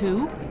level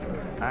 2?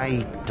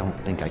 I don't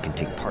think I can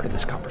take part in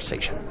this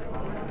conversation.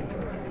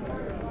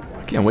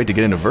 I can't wait to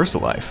get into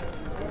VersaLife.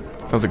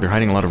 Sounds like they're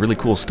hiding a lot of really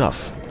cool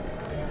stuff.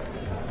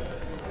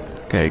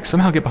 Okay,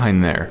 somehow get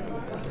behind there.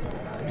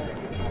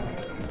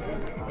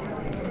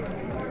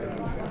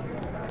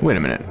 Wait a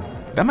minute.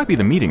 That might be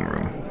the meeting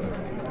room.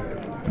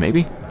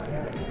 Maybe?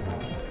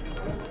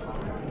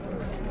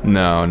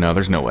 No,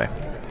 there's no way.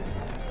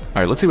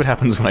 Alright, let's see what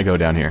happens when I go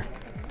down here.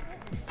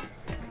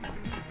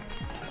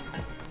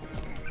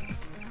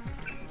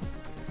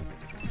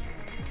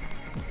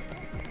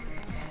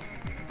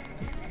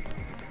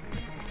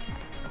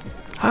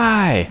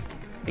 Hi!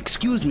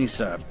 Excuse me,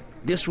 sir.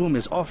 This room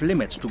is off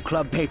limits to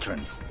club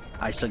patrons.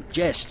 I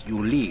suggest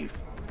you leave.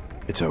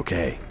 It's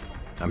okay.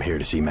 I'm here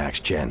to see Max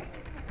Chen.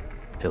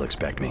 He'll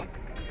expect me.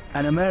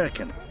 An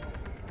American.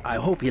 I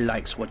hope he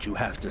likes what you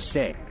have to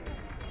say.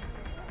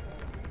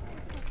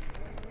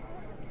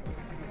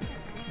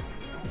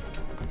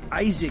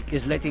 Isaac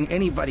is letting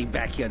anybody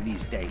back here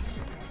these days.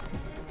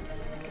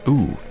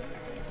 Ooh.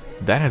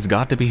 That has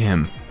got to be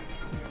him.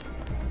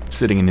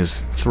 Sitting in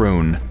his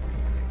throne.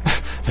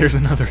 There's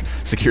another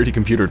security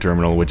computer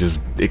terminal, which is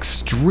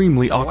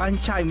extremely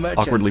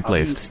awkwardly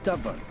placed.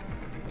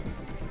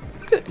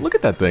 Look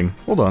at that thing.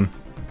 Hold on.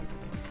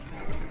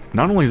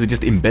 Not only is it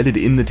just embedded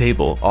in the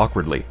table,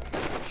 awkwardly,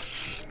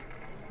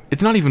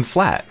 it's not even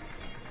flat.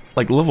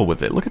 Like, level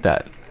with it. Look at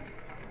that.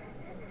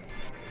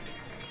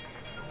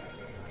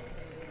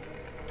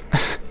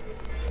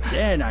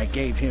 Then I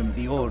gave him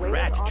the old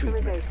rat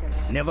treatment.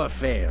 Never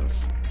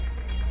fails.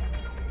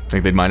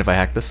 Think they'd mind if I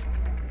hacked this?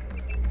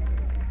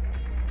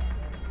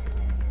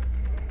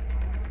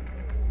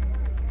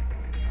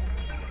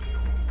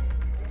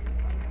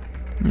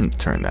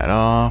 Turn that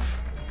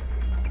off.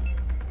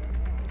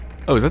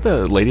 Oh, is that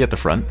the lady at the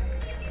front?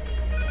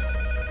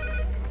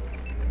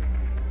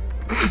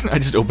 I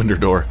just opened her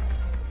door.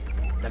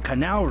 The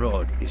canal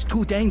road is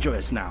too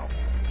dangerous now.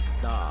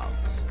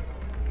 Dogs.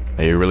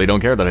 They really don't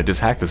care that I just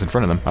hacked this in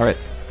front of them. Alright.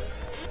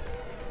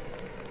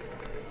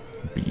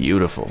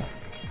 Beautiful.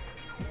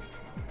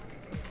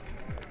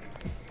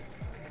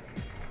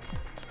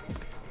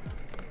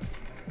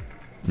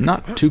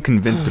 Not too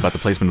convinced about the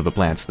placement of the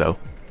plants, though.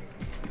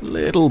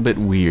 Little bit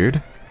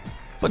weird,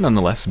 but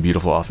nonetheless,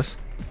 beautiful office.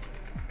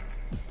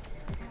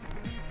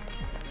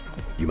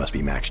 You must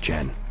be Max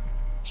Chen.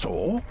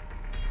 So?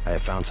 I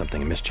have found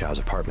something in Miss Chow's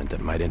apartment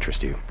that might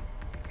interest you.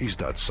 Is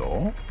that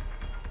so?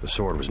 The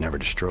sword was never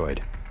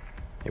destroyed.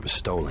 It was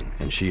stolen,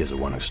 and she is the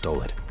one who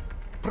stole it.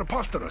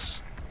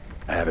 Preposterous.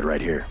 I have it right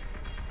here.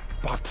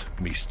 But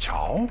Miss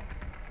Chow?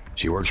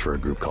 She works for a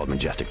group called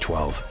Majestic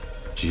 12.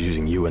 She's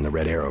using you and the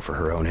Red Arrow for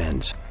her own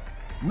ends.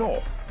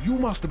 No, you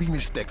must be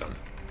mistaken.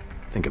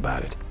 Think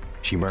about it.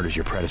 She murders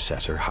your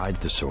predecessor, hides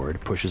the sword,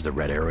 pushes the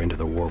Red Arrow into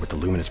the war with the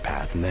Luminous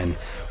Path, and then,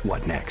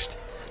 what next?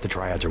 The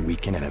Triads are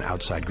weakened and an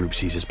outside group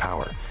seizes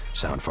power.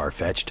 Sound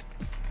far-fetched?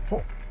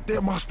 Oh,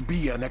 there must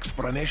be an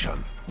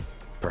explanation.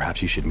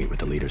 Perhaps you should meet with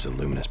the leaders of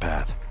the Luminous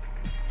Path.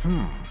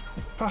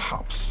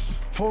 Perhaps.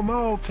 For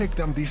now, take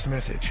them this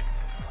message.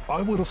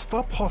 I will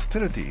stop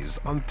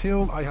hostilities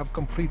until I have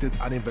completed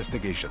an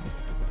investigation.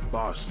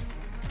 Boss,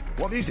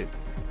 What is it?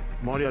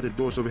 Marty at the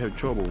doors over here had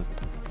trouble.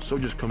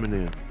 Soldiers coming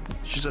in.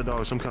 She said that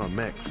was some kind of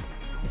mechs.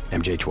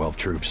 MJ-12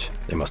 troops.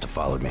 They must have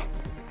followed me.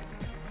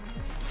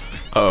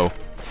 Uh-oh.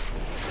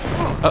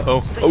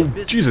 Uh-oh. Oh,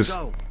 Jesus.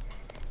 What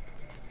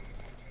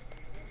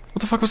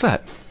the fuck was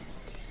that?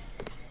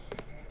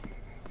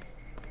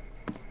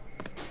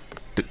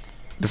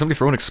 Did somebody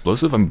throw an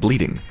explosive? I'm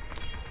bleeding.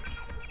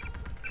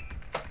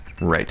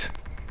 Right.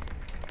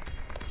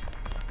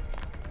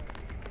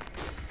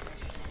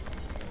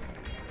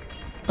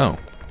 Oh.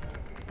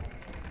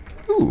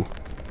 Ooh.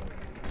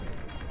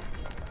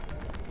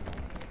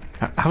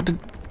 How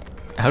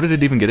did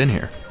it even get in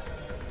here?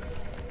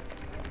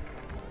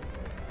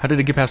 How did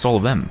it get past all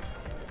of them?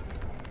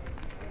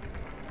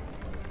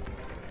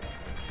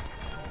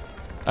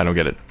 I don't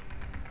get it.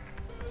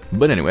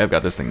 But anyway, I've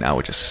got this thing now,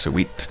 which is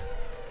sweet.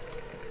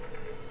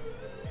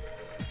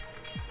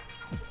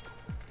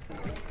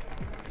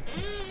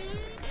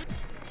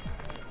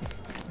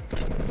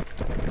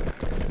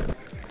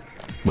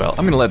 Well,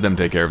 I'm gonna let them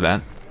take care of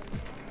that.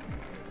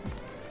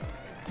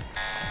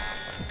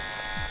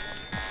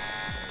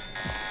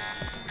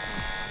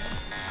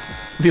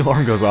 The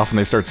alarm goes off and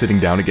they start sitting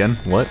down again.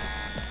 What?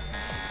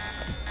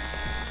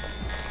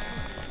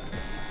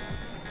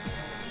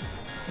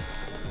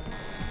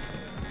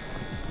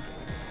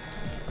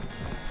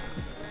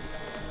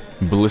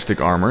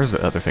 Ballistic armor is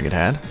the other thing it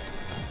had.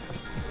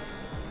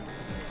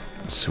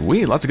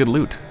 Sweet, lots of good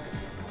loot.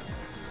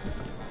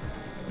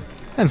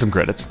 And some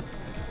credits.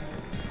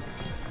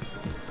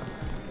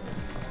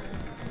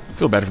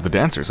 Feel bad for the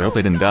dancers. I hope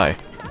they didn't die.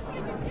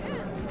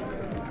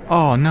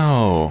 Oh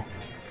no.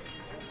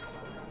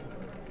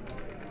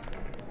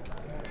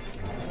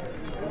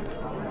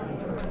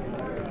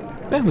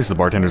 At least the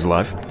bartender's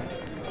alive.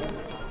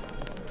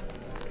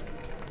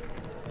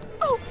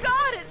 Oh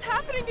God, it's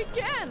happening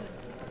again!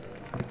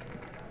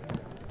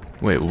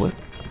 Wait, what?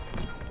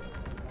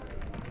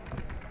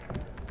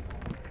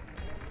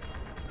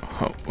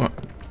 Oh, what?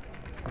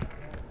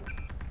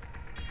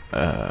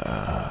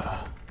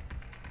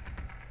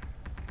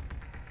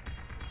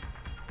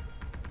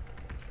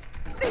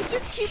 They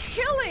just keep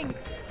killing!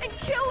 And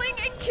killing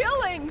and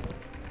killing!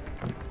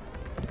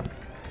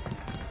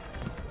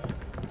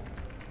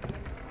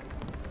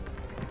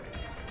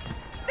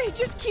 They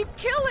just keep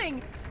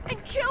killing!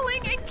 And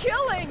killing and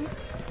killing!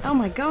 Oh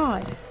my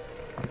God.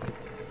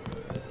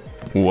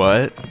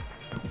 What?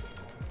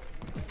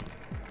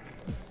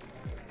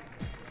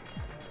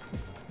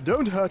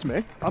 Don't hurt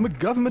me. I'm a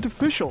government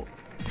official.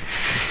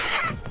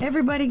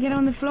 Everybody get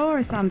on the floor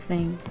or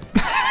something.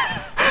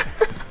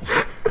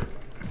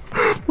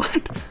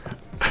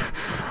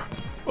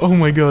 Oh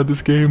my god,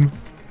 this game.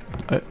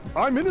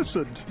 I'm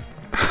innocent.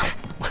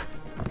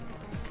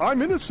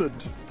 I'm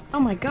innocent. Oh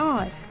my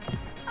God.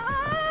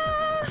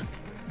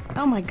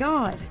 Oh my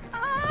God.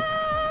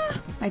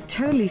 I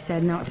totally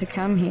said not to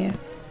come here.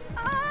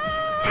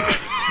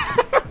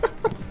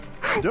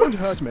 Don't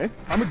hurt me.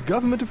 I'm a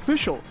government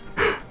official.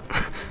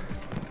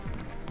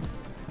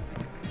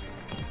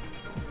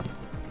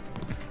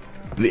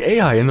 The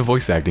AI and the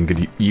voice acting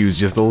could use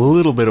just a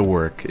little bit of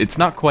work. It's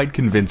not quite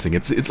convincing.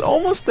 It's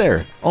almost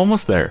there.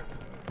 Almost there.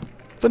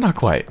 But not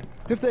quite.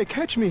 If they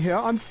catch me here,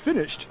 I'm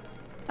finished.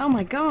 Oh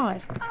my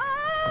God.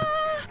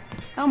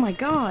 Oh my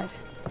God.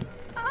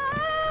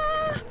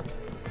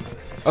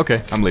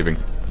 Okay, I'm leaving.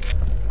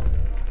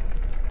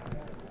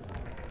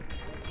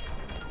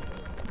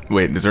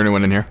 Wait, is there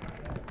anyone in here?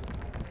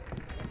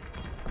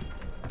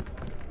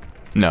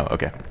 No,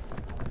 okay.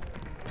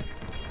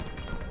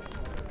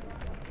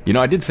 You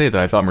know, I did say that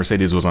I thought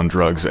Mercedes was on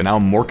drugs, and now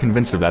I'm more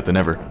convinced of that than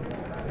ever.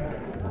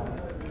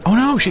 Oh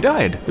no, she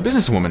died! The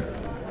businesswoman!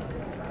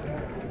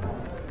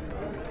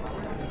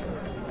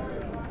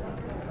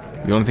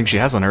 The only thing she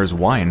has on her is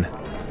wine.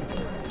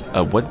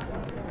 What?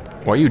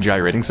 Why are you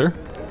gyrating, sir?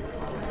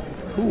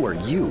 Who are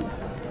you?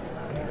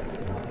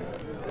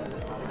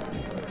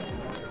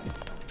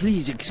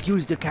 Please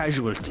excuse the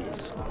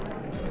casualties.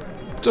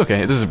 It's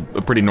okay, this is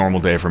a pretty normal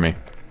day for me.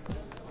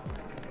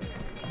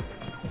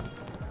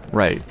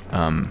 Right,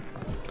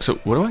 so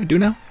what do I do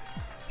now?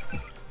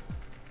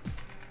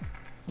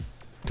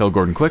 Tell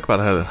Gordon Quick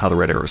about how the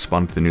Red Arrow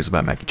responded to the news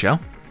about Mackie Chow.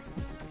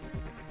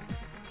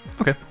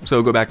 Okay,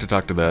 so go back to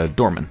talk to the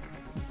doorman.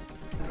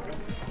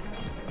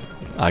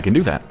 I can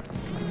do that.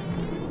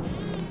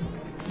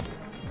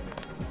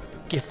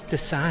 Gift the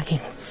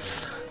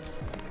science.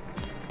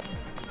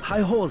 Hi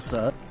ho,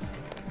 sir.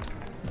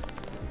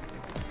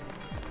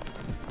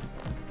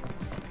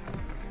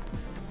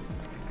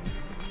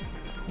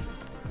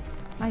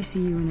 I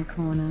see you in a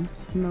corner,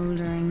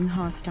 smoldering,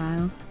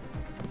 hostile.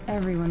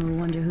 Everyone will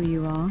wonder who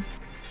you are.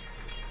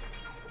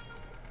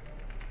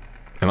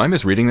 Am I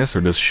misreading this,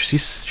 or does she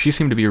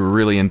seem to be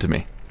really into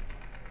me?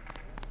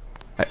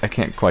 I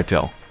can't quite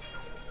tell.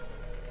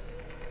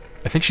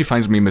 I think she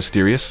finds me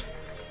mysterious.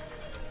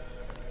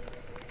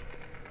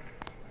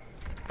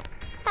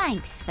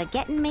 Thanks for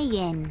getting me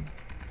in.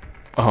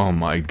 Oh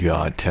my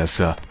god,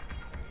 Tessa.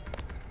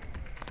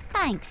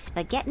 Thanks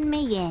for getting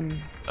me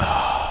in.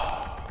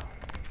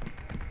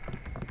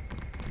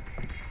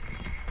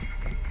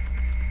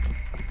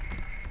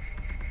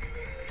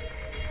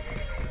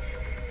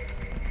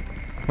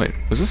 Wait,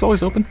 was this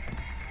always open?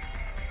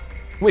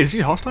 Wait, is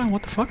he hostile?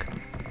 What the fuck?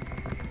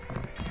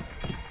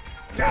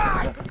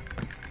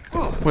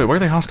 Wait, why are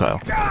they hostile?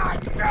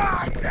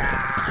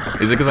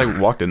 Is it because I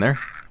walked in there?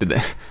 Did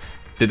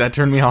that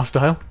turn me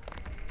hostile?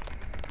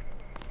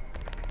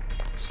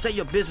 Say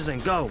your business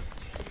and go.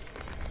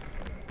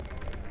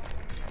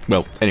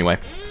 Well, anyway.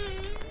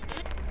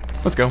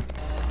 Let's go.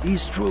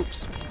 These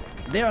troops,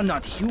 they are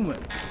not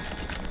human.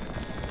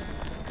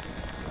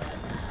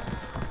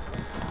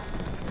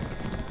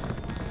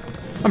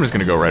 I'm just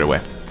gonna go right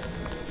away.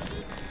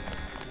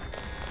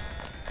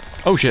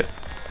 Oh shit.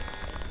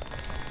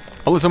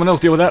 I'll let someone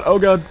else deal with that. Oh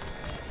god.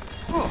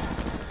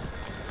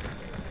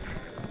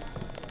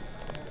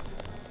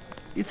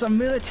 It's a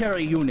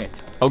military unit.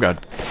 Oh god.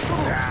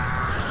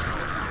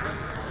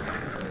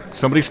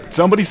 Somebody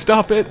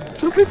stop it!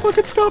 Somebody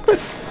fucking stop it!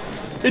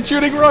 It's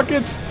shooting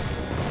rockets!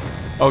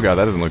 Oh god,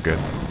 that doesn't look good.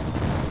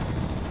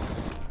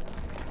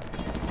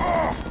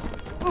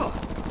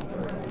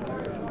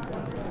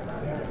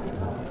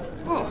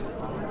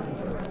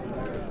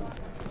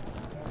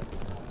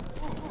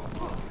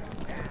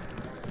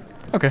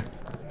 Okay.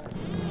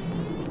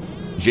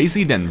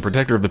 J.C. Denton,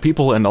 protector of the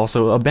people and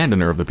also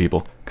abandoner of the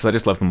people, because I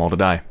just left them all to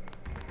die.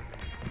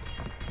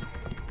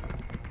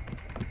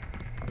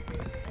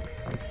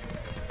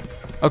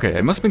 Okay,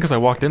 it must have been because I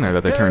walked in there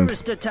that they turned...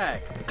 Terrorist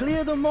attack!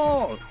 Clear them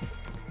all!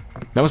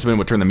 That must have been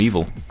what turned them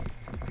evil.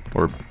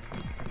 Or,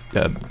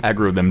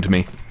 aggroed them to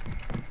me.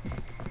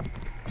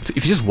 So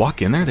if you just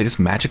walk in there, they just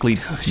magically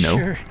know?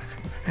 Sure.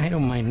 I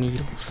don't mind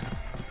needles.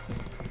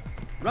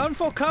 Run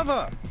for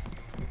cover!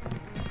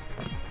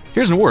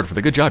 Here's an award for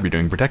the good job you're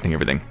doing protecting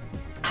everything.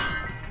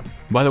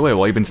 By the way,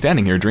 while you've been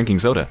standing here drinking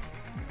soda,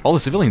 all the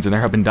civilians in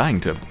there have been dying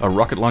to a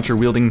rocket launcher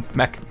wielding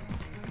mech.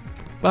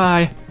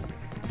 Bye.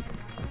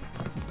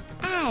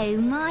 Oh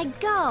my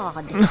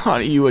god.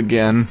 Not you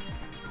again.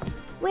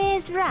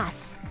 Where's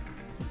Russ?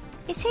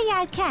 Is he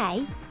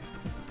okay?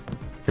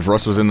 If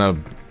Russ was in the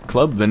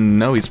club, then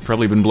no, he's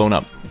probably been blown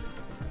up.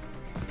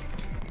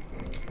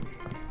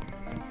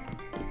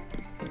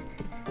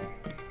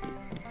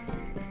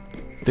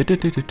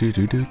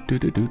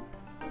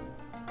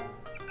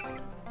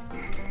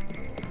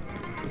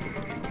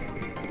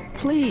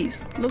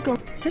 Please, look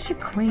around. Such a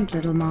quaint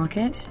little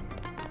market.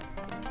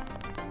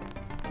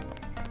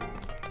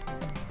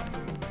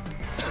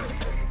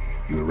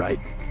 You were right.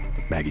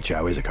 Maggie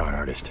Chow is a con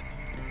artist.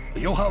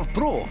 You have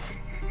proof.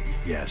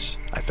 Yes,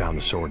 I found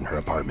the sword in her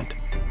apartment.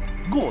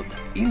 Good.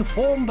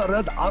 Inform the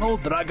Red Arrow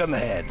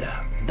Dragonhead.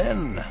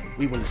 Then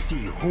we will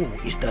see who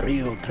is the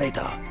real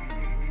traitor.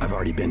 I've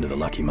already been to the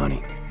Lucky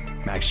Money.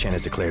 Max Chen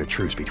has declared a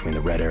truce between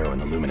the Red Arrow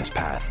and the Luminous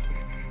Path.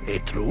 A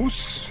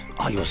truce?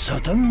 Are you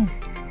certain?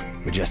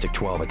 Majestic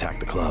 12 attacked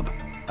the club.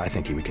 I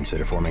think he would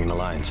consider forming an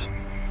alliance.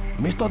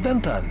 Mr.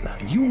 Denton,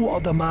 you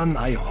are the man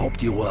I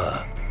hoped you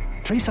were.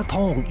 Tracer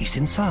Tong is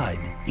inside,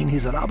 in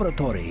his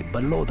laboratory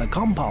below the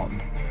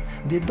compound.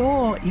 The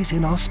door is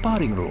in our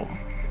sparring room.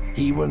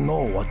 He will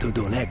know what to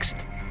do next.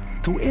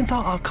 To enter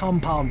our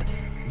compound,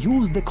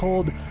 use the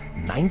code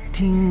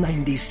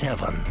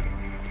 1997.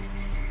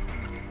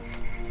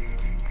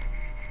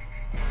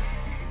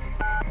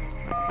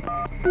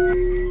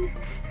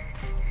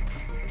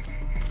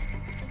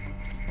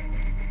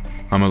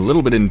 I'm a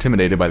little bit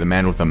intimidated by the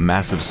man with a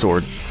massive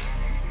sword.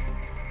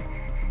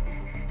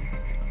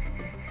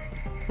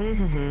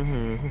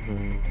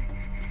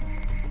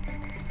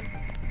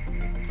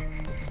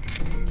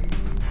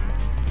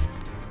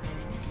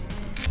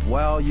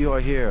 While you are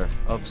here,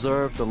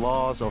 observe the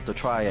laws of the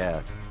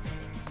triad.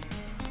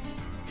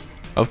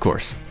 Of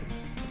course.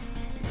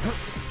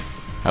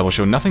 I will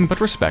show nothing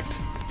but respect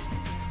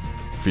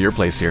for your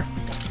place here.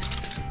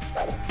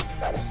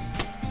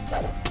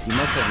 You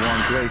must have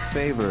won great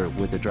favor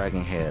with the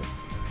dragon head.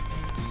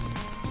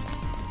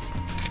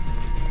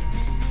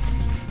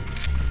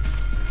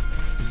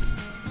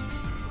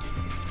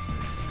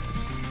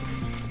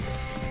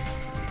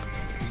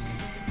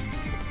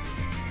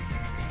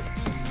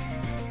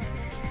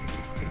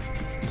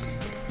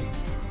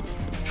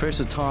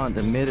 Tracer Tong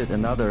admitted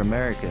another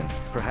American.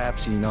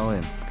 Perhaps you know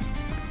him.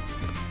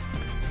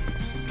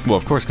 Well,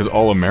 of course, because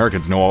all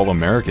Americans know all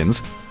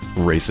Americans.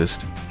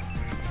 Racist.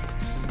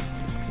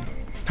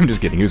 I'm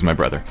just kidding, he was my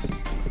brother.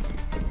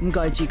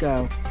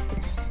 Go.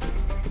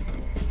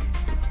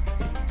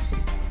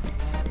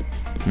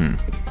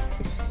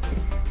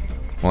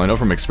 Well, I know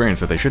from experience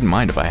that they shouldn't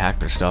mind if I hack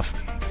their stuff.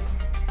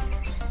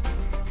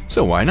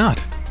 So why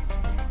not?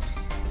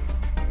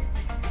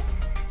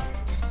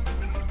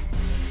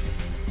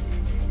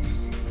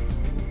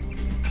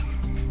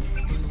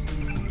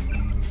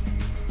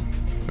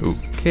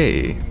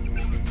 Okay.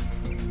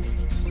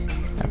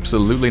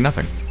 Absolutely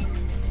nothing.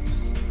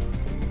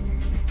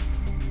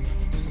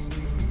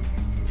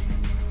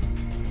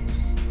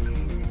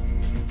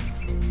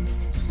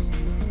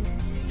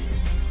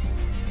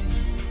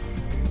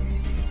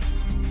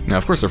 Now,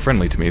 of course, they're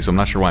friendly to me, so I'm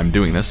not sure why I'm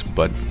doing this,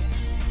 but...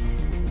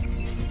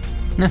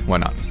 why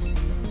not?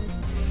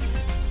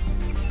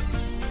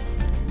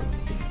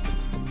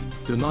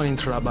 Do not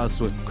interrupt us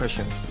with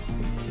questions.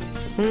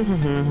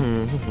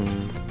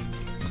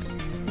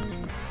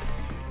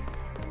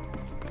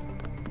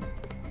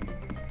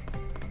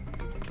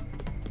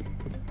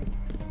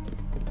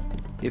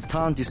 If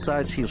Tong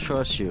decides he'll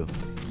trust you,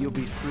 you'll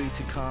be free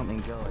to come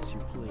and go as you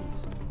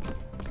please.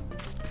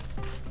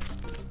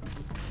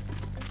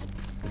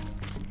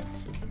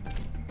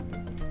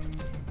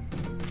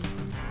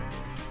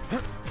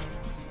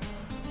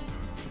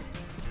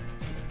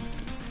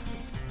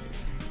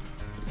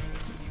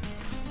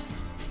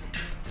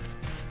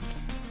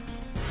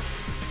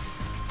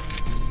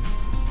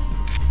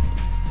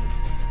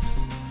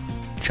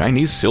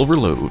 Chinese silver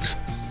loaves.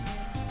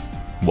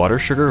 Water,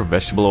 sugar,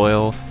 vegetable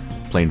oil,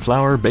 plain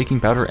flour, baking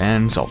powder,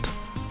 and salt.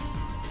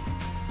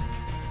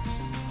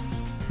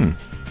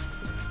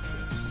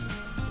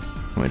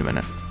 Wait a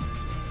minute.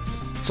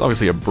 It's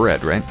obviously a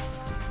bread, right?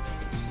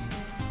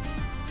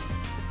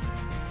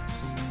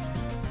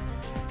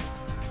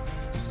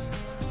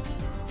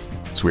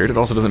 It's weird, it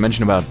also doesn't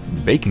mention about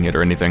baking it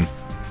or anything.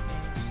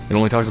 It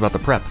only talks about the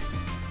prep.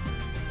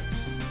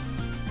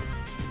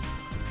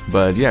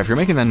 But yeah, if you're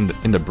making that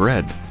into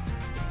bread,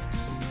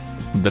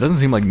 that doesn't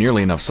seem like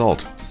nearly enough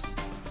salt.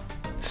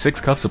 6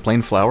 cups of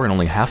plain flour and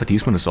only half a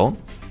teaspoon of salt?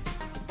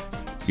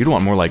 You'd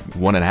want more like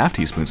 1.5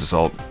 teaspoons of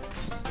salt.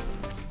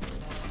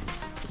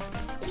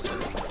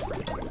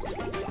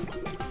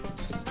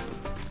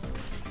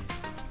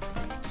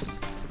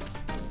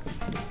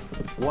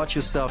 Watch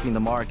yourself in the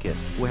market.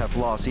 We have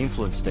lost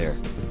influence there.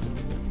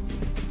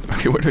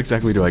 Okay, where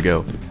exactly do I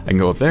go? I can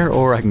go up there,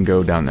 or I can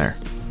go down there.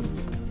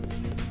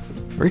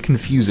 Very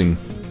confusing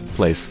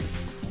place.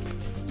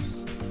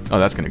 Oh,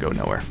 that's gonna go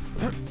nowhere.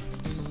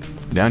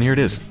 Down here it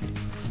is.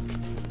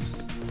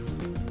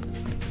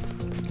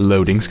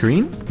 Loading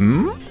screen?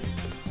 Hmm?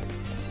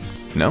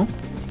 No?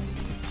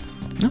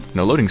 No,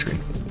 no loading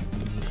screen.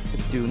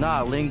 Do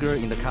not linger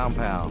in the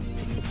compound.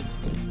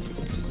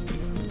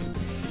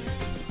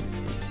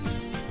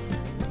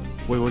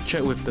 We will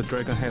check with the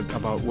Dragon Head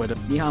about whether...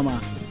 你好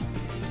嗎？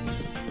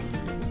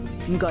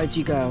點解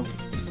知教？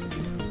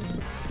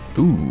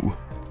 Ooh.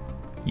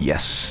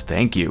 Yes,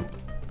 thank you.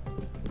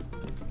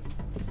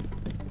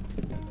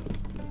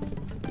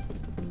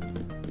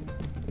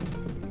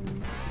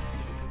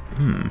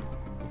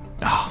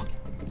 Ah.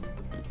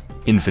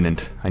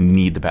 Infinite. I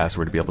need the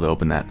password to be able to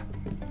open that.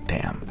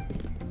 Damn.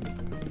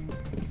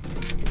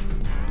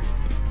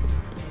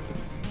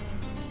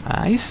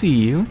 I see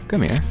you.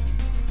 Come here.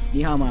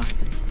 你好嗎？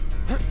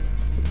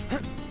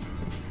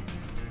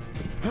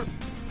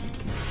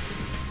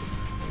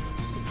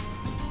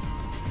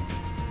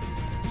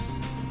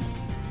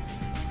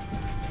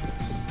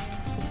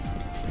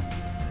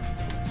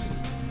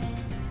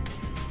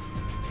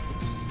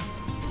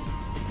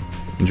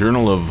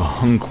 Journal of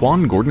Hung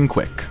Quan Gordon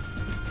Quick.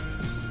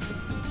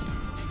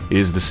 It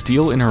is the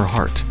steel in her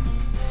heart,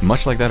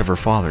 much like that of her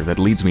father, that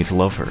leads me to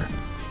love her.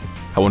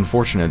 How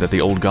unfortunate that the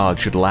old god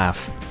should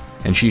laugh,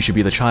 and she should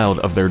be the child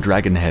of their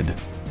dragon head,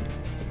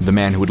 the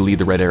man who would lead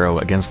the Red Arrow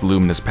against the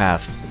luminous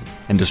path,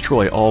 and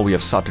destroy all we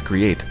have sought to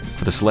create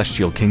for the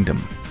celestial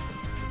kingdom.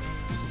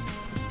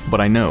 But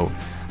I know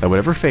that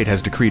whatever fate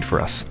has decreed for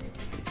us,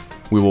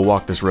 we will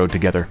walk this road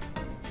together.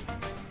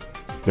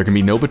 There can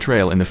be no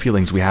betrayal in the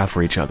feelings we have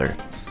for each other,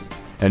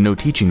 and no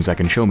teachings that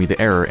can show me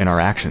the error in our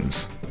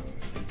actions.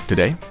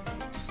 Today,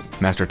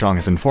 Master Tong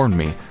has informed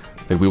me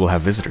that we will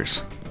have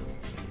visitors.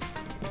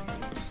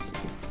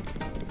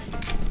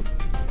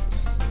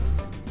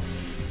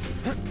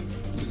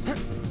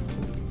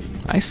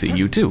 I see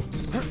you too.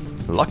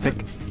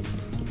 Lockpick.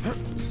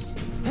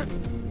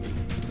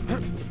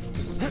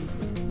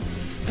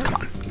 Come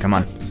on, come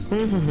on.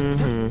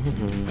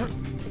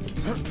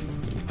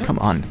 Come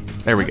on.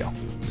 There we go.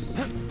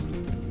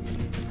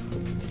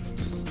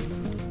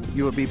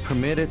 You will be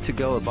permitted to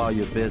go about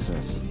your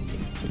business.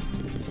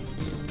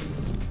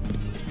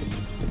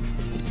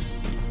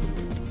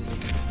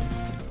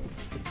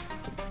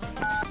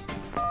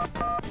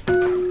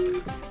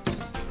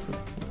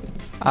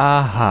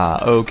 Aha,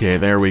 okay,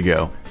 there we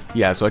go.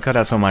 Yeah, so I cut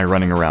out some of my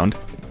running around.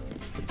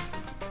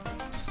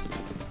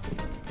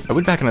 I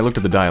went back and I looked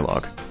at the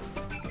dialogue.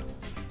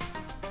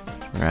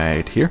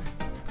 Right here.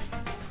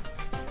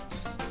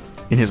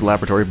 In his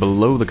laboratory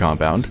below the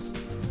compound.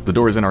 The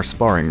door is in our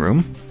sparring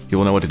room. You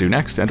will know what to do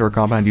next. Enter our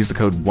compound, use the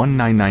code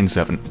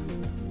 1997.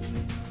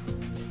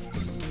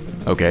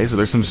 Okay, so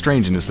there's some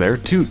strangeness there.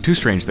 Two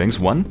strange things.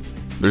 One,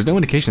 there's no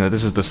indication that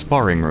this is the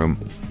sparring room.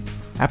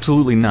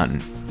 Absolutely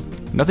none.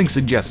 Nothing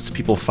suggests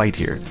people fight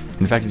here.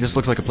 In fact, it just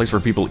looks like a place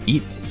where people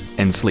eat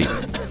and sleep.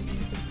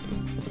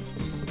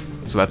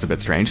 So that's a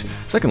bit strange.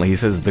 Secondly, he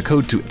says the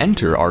code to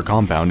enter our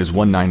compound is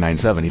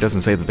 1997. He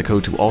doesn't say that the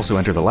code to also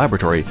enter the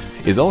laboratory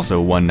is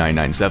also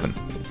 1997.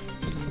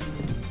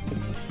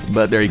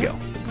 But there you go.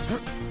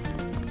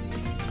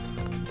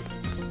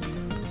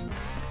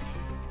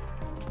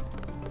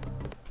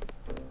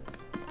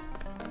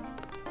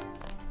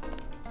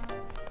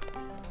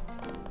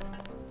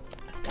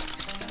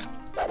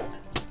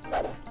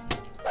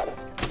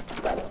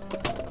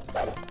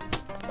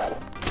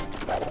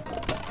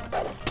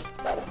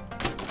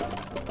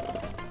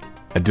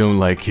 I don't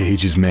like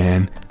cages,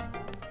 man.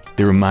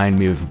 They remind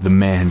me of the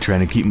man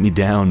trying to keep me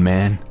down,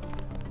 man.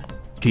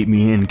 Keep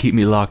me in, keep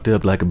me locked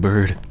up like a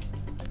bird.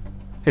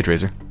 Hey,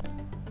 Tracer.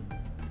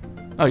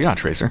 Oh, you're not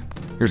Tracer.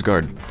 Here's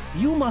Guard.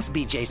 You must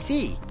be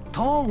JC.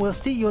 Tong will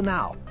see you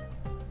now.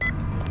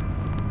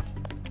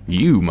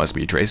 You must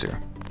be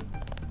Tracer.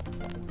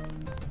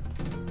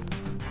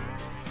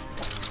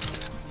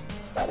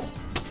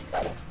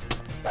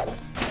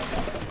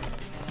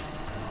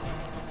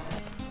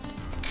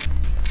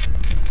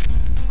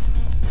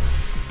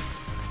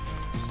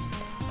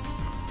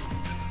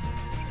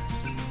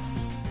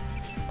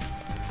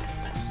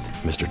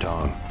 Mr.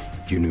 Tong,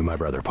 you knew my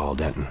brother Paul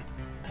Denton.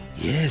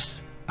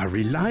 Yes, a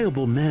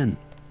reliable man.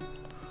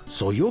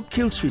 So your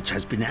kill switch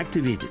has been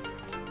activated.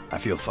 I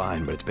feel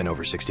fine, but it's been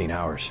over 16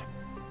 hours.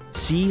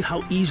 See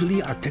how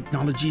easily our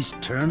technologies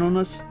turn on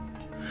us?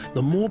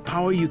 The more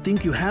power you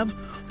think you have,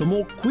 the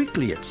more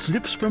quickly it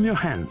slips from your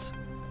hands.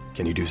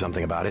 Can you do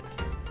something about it?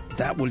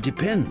 That will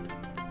depend.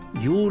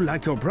 You,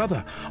 like your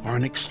brother, are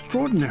an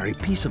extraordinary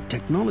piece of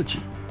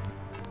technology.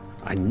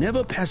 I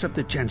never pass up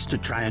the chance to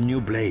try a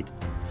new blade.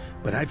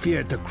 But I fear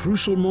at the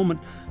crucial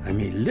moment, I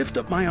may lift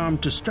up my arm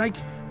to strike,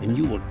 and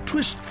you will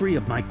twist free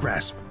of my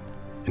grasp.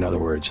 In other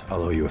words,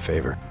 I'll owe you a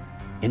favor.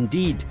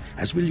 Indeed,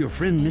 as will your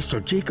friend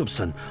Mr.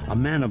 Jacobson, a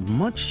man of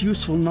much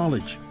useful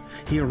knowledge.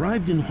 He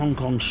arrived in Hong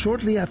Kong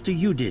shortly after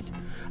you did.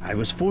 I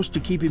was forced to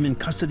keep him in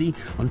custody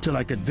until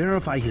I could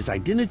verify his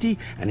identity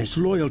and his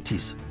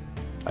loyalties.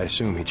 I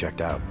assume he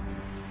checked out.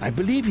 I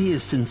believe he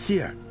is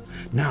sincere.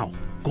 Now,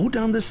 go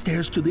down the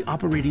stairs to the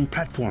operating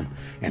platform,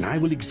 and I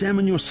will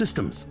examine your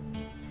systems.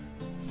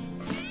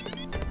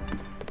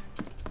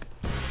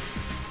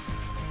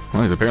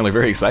 Well, he's apparently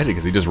very excited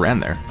because he just ran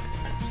there.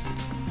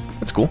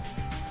 That's cool.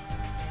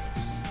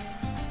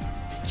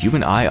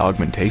 Human eye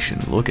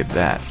augmentation, look at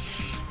that.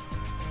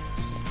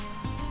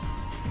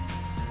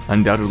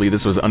 Undoubtedly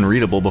this was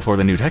unreadable before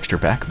the new texture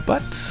pack,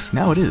 but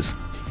now it is.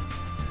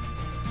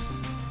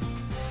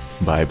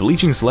 By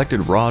bleaching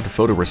selected rod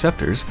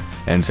photoreceptors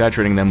and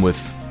saturating them with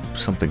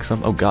something,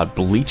 oh god,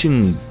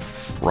 bleaching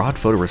rod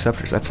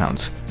photoreceptors, that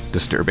sounds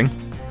disturbing.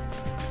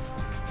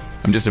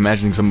 I'm just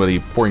imagining somebody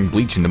pouring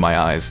bleach into my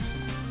eyes,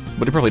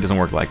 but it probably doesn't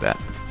work like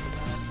that.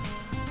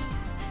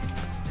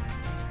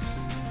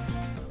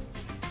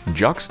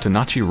 Jock's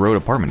Tanachi Road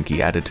apartment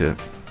key added to...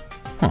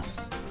 Huh.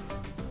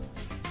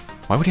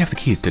 Why would he have the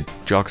key to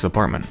Jock's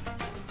apartment?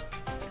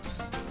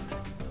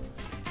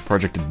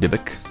 Project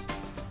Dybbuk.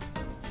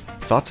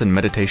 Thoughts and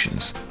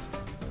meditations.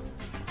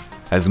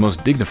 As the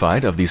most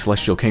dignified of the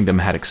Celestial Kingdom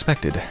had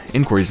expected,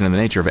 inquiries into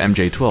the nature of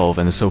MJ-12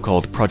 and the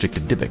so-called Project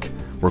Dybbuk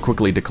were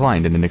quickly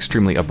declined in an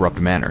extremely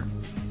abrupt manner,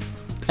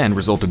 and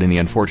resulted in the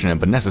unfortunate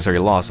but necessary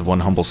loss of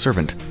one humble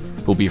servant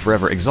who will be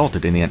forever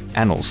exalted in the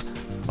annals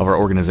of our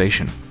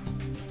organization.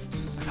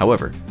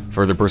 However,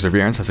 further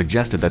perseverance has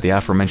suggested that the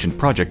aforementioned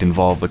project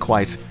involved the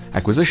quiet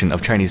acquisition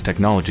of Chinese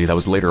technology that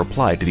was later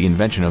applied to the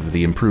invention of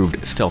the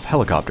improved stealth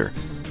helicopter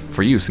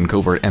for use in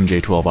covert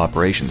MJ-12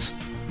 operations.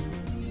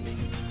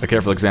 A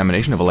careful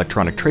examination of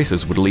electronic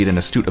traces would lead an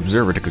astute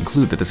observer to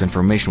conclude that this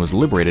information was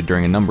liberated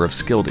during a number of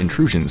skilled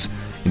intrusions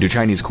into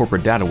Chinese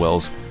corporate data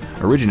wells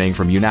originating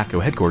from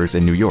UNATCO headquarters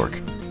in New York,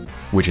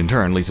 which in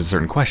turn leads to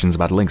certain questions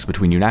about links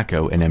between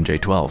UNATCO and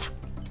MJ-12.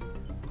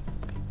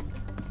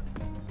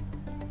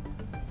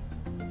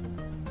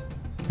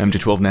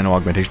 MJ-12 Nano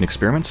Augmentation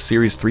Experiments,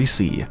 Series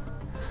 3C.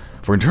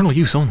 For internal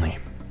use only.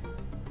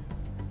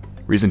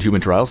 Recent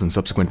human trials and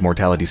subsequent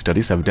mortality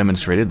studies have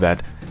demonstrated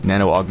that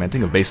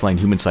nano-augmenting of baseline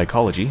human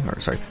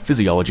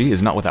physiology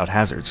is not without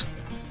hazards.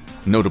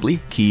 Notably,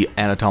 key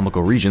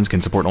anatomical regions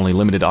can support only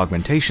limited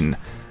augmentation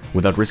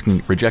without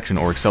risking rejection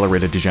or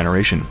accelerated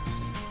degeneration.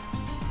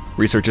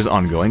 Research is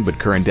ongoing, but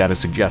current data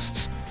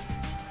suggests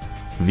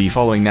the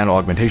following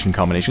nano-augmentation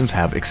combinations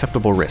have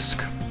acceptable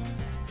risk.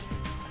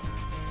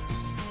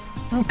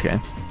 Okay.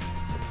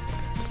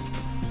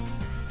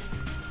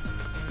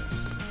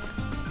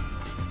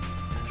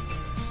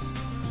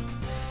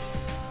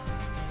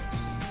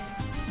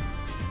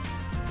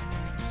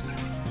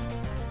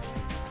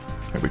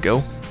 There we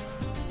go.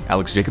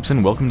 Alex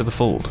Jacobson, welcome to the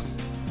fold.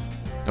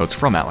 Oh, it's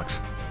from Alex.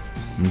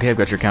 Okay, I've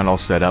got your account all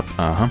set up.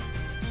 Uh-huh.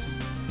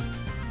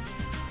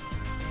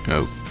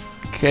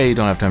 Okay,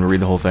 don't have time to read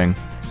the whole thing.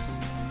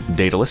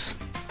 Dataless.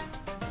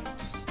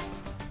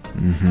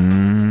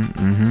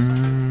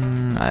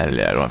 I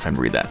don't have time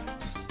to read that.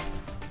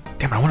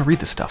 Damn it, I want to read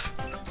this stuff.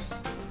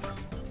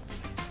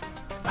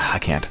 I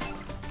can't.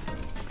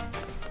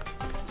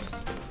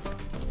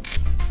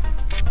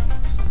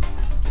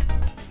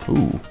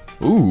 Ooh.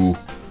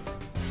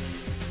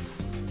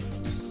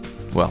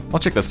 Well, I'll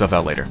check that stuff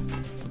out later.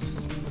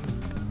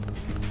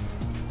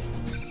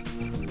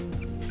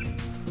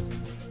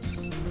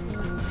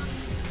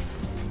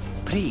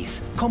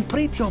 Please,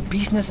 complete your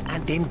business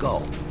and then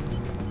go.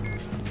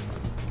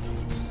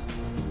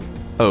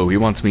 Oh, he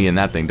wants me in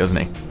that thing, doesn't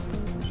he?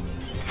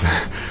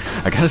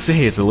 I gotta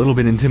say, it's a little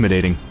bit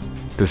intimidating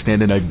to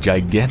stand in a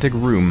gigantic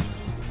room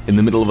in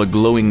the middle of what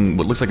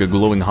looks like a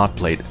glowing hot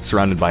plate,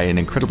 surrounded by an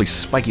incredibly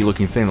spiky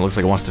looking thing that looks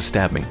like it wants to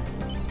stab me.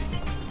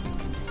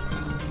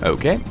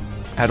 Okay,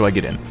 how do I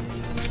get in?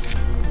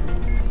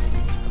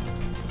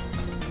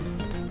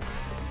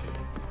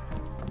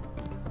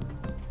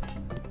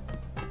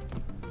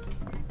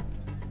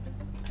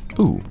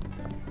 Ooh.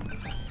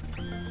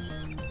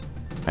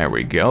 There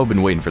we go,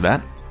 been waiting for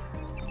that.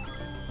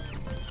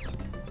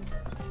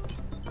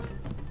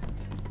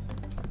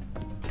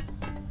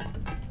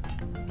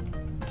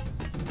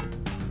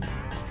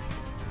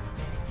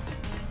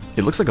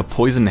 It looks like a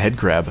poison head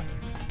crab.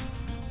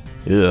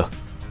 Ugh.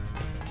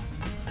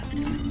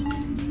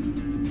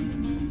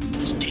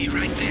 Stay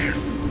right there.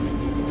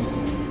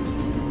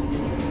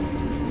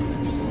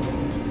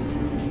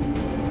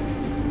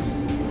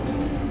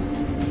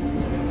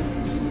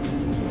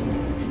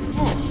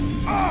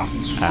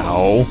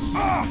 Ow.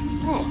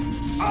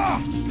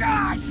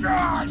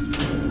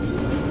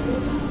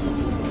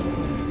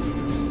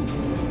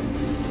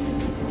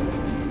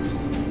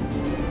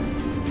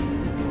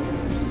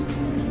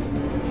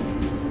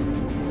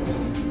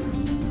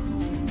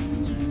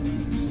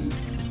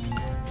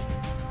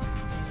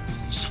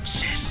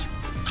 Success.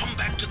 Come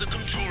back to the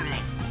control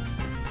room.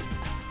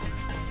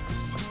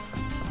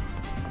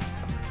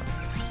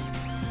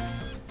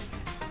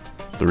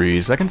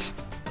 Three seconds.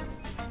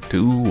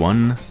 2,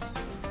 1.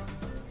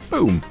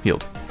 Boom,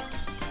 healed.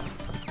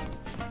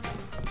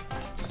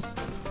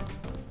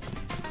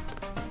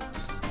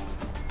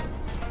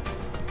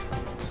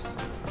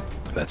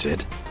 That's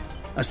it?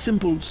 A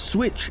simple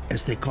switch,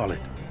 as they call it.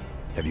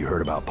 Have you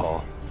heard about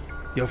Paul?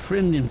 Your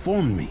friend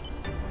informed me.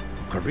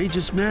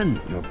 Courageous man,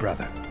 your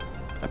brother.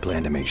 I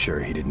plan to make sure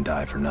he didn't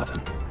die for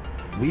nothing.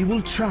 We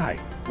will try.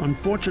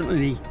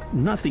 Unfortunately,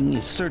 nothing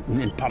is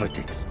certain in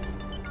politics.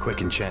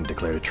 Quick and Chen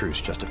declared a truce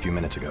just a few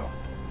minutes ago.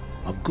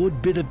 A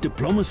good bit of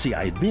diplomacy,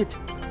 I admit,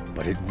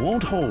 but it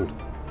won't hold.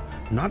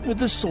 Not with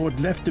the sword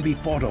left to be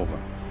fought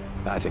over.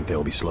 I think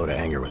they'll be slow to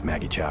anger with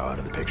Maggie Chow out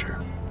of the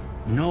picture.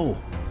 No.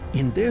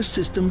 In their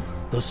system,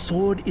 the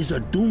sword is a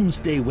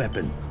doomsday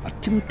weapon, a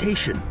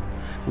temptation.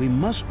 We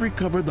must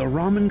recover the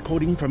Raman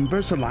coding from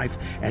VersaLife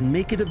and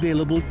make it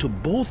available to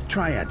both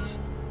triads.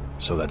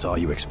 So that's all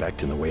you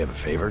expect in the way of a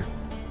favor?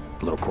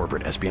 A little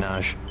corporate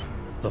espionage?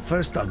 The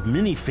first of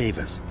many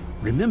favors.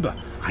 Remember,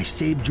 I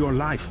saved your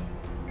life.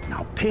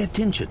 Now pay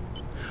attention.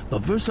 The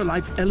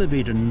VersaLife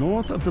elevator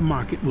north of the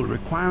market will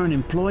require an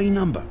employee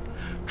number.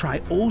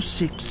 Try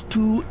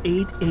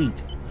 06288.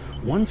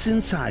 Once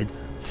inside,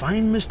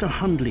 find Mr.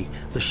 Hundley,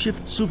 the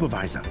shift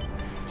supervisor.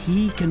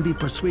 He can be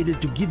persuaded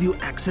to give you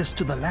access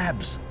to the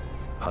labs.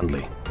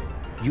 Hundley.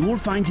 You will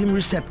find him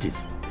receptive.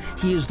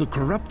 He is the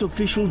corrupt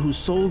official who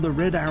sold the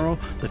Red Arrow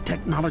the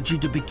technology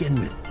to begin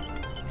with.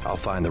 I'll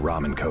find the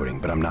Raman coding,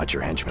 but I'm not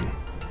your henchman.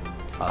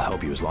 I'll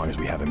help you as long as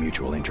we have a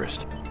mutual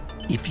interest.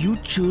 If you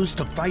choose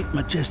to fight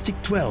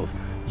Majestic 12,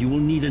 you will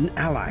need an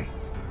ally.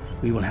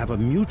 We will have a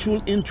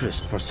mutual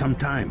interest for some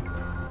time.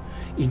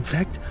 In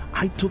fact,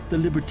 I took the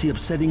liberty of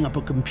setting up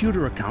a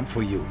computer account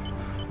for you.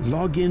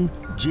 Login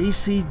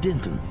JC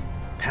Denton.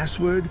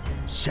 Password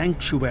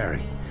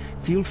Sanctuary.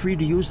 Feel free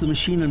to use the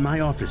machine in my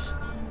office.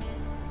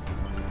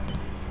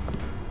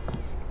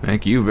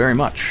 Thank you very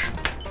much.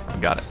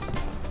 Got it.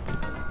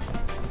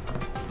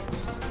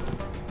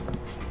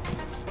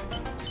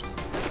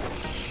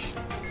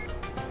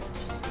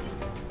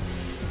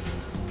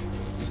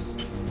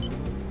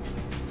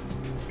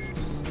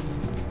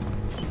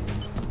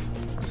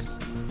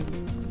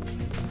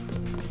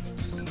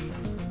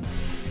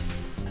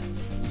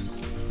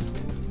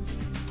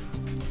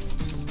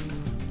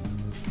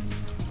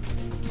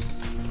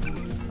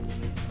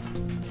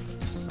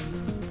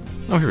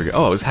 Oh, here we go.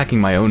 Oh, I was hacking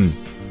my own...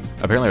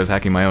 Apparently I was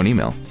hacking my own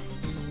email.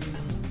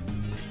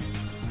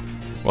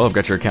 Well, I've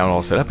got your account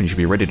all set up and you should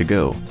be ready to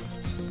go.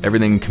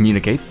 Everything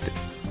communications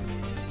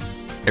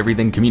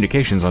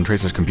on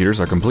Tracer's computers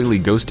are completely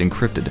ghost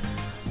encrypted,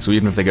 so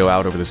even if they go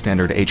out over the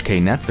standard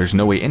HK net, there's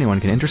no way anyone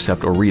can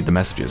intercept or read the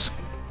messages.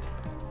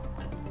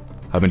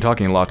 I've been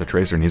talking a lot to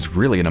Tracer and he's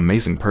really an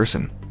amazing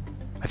person.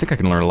 I think I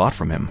can learn a lot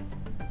from him.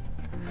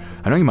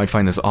 I know you might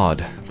find this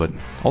odd, but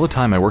all the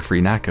time I worked for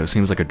UNATCO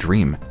seems like a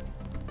dream.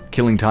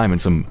 Killing time in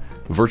some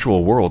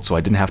virtual world so I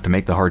didn't have to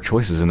make the hard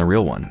choices in the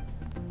real one.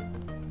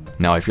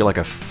 Now I feel like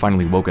I've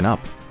finally woken up.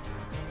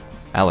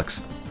 Alex.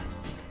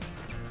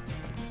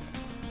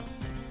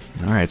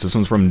 Alright, so this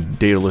one's from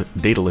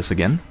Daedalus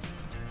again.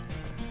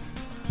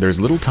 There's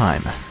little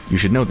time. You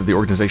should know that the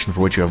organization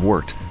for which you have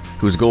worked,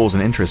 whose goals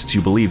and interests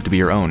you believe to be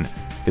your own,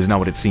 is not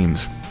what it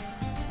seems.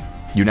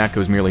 UNATCO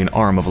is merely an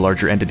arm of a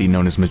larger entity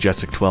known as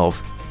Majestic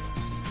 12.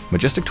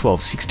 Majestic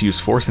 12 seeks to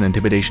use force and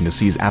intimidation to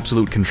seize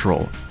absolute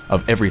control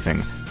of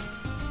everything.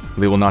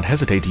 They will not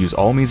hesitate to use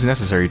all means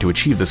necessary to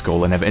achieve this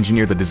goal and have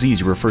engineered the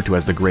disease you refer to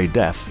as the Grey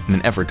Death in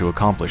an effort to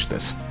accomplish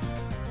this.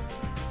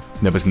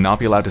 That must not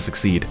be allowed to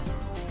succeed.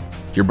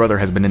 Your brother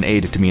has been an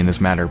aid to me in this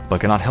matter,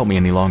 but cannot help me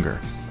any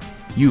longer.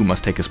 You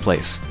must take his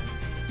place.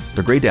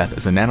 The Grey Death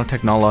is a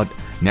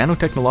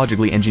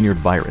nanotechnologically engineered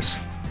virus.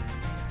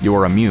 You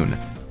are immune,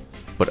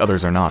 but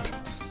others are not.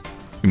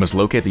 You must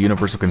locate the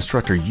universal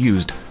constructor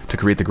used to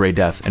create the Grey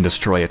Death and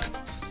destroy it.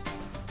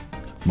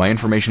 My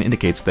information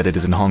indicates that it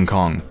is in Hong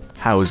Kong,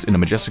 housed in a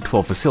Majestic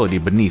 12 facility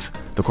beneath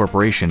the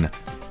corporation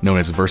known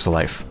as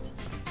VersaLife.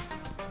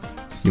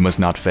 You must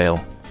not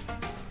fail.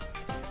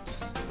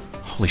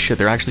 Holy shit,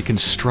 they're actually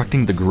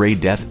constructing the Grey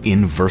Death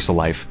in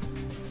VersaLife.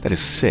 That is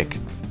sick.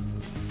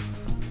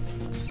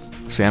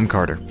 Sam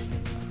Carter.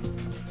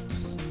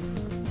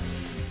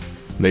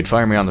 They'd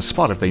fire me on the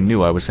spot if they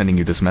knew I was sending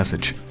you this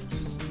message.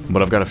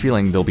 But I've got a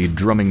feeling they'll be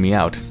drumming me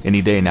out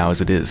any day now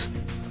as it is.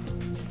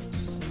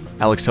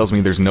 Alex tells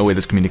me there's no way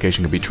this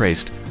communication can be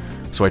traced,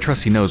 so I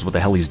trust he knows what the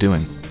hell he's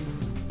doing.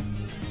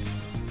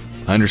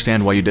 I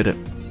understand why you did it.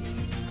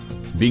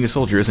 Being a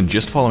soldier isn't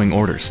just following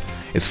orders,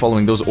 it's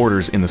following those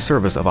orders in the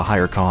service of a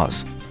higher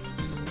cause.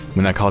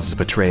 When that cause is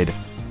betrayed,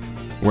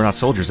 we're not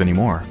soldiers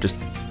anymore, just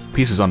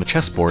pieces on a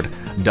chessboard,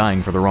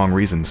 dying for the wrong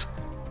reasons.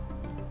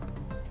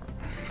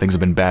 Things have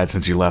been bad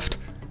since you left.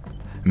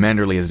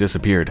 Manderley has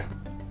disappeared.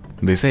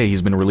 They say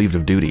he's been relieved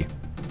of duty.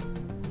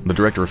 The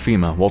director of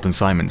FEMA, Walton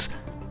Simons,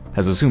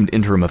 has assumed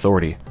interim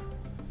authority,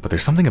 but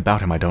there's something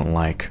about him I don't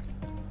like.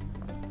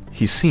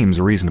 He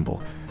seems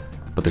reasonable,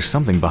 but there's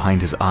something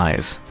behind his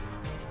eyes.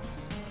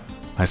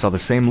 I saw the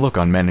same look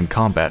on men in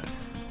combat,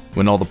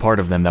 when all the part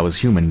of them that was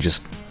human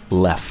just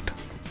left.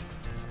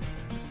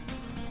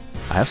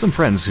 I have some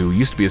friends who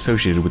used to be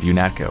associated with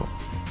UNATCO.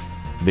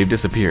 They've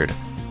disappeared,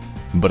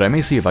 but I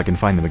may see if I can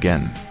find them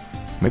again.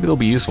 Maybe they'll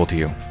be useful to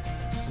you.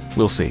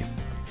 We'll see.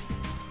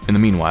 In the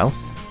meanwhile,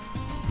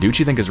 Do what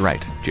you think is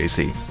right,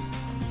 JC,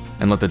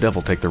 and let the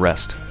devil take the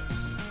rest.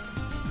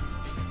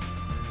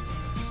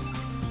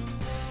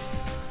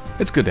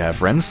 It's good to have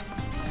friends.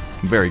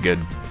 Very good.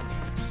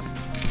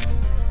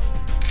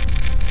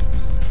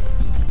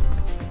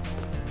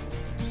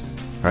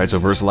 Alright, so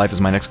VersaLife is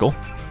my next goal.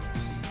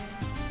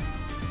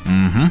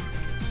 Mm-hmm.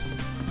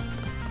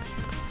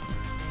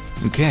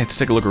 Okay, let's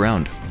take a look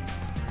around.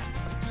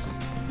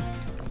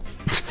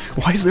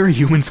 Why is there a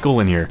human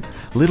skull in here?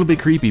 A little bit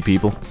creepy,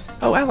 people.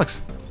 Oh,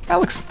 Alex!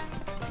 Alex!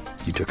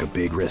 You took a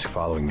big risk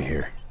following me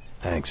here.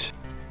 Thanks.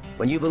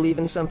 When you believe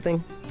in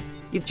something,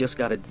 you've just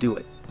got to do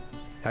it.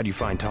 How'd you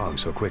find Tong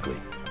so quickly?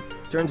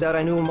 Turns out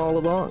I knew him all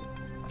along.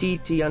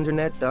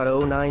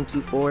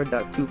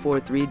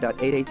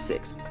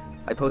 TTundernet.0924.243.886.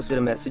 I posted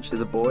a message to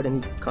the board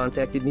and he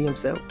contacted me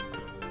himself.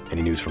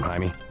 Any news from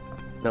Jaime?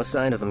 No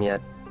sign of him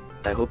yet.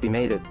 I hope he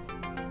made it.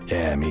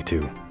 Yeah, me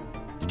too.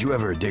 Did you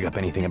ever dig up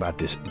anything about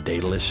this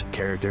Daedalus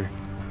character?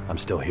 I'm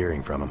still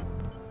hearing from him.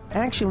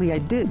 Actually, I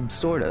did,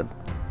 sort of.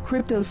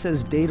 Crypto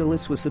says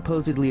Daedalus was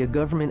supposedly a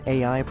government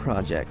AI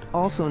project,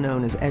 also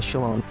known as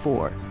Echelon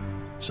 4.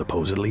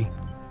 Supposedly?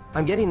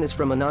 I'm getting this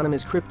from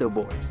anonymous crypto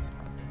boards.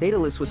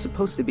 Daedalus was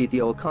supposed to beat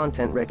the old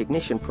content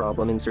recognition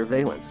problem in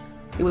surveillance.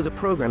 It was a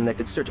program that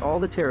could search all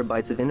the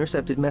terabytes of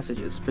intercepted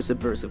messages for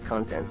subversive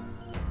content.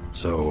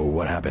 So,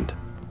 what happened?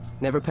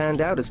 Never panned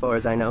out as far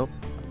as I know.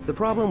 The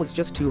problem was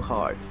just too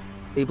hard.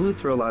 They blew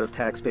through a lot of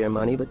taxpayer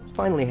money, but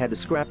finally had to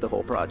scrap the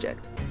whole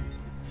project.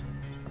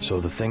 So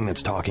the thing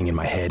that's talking in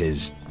my head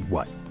is,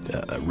 what,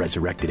 a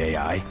resurrected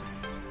AI?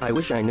 I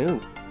wish I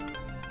knew.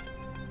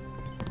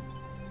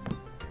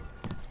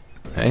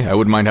 Hey, I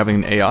wouldn't mind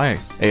having an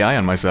AI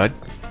on my side.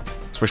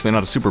 Especially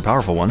not a super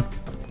powerful one.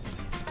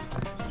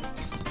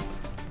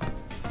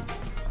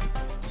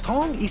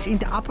 Tong is in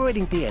the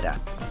operating theater.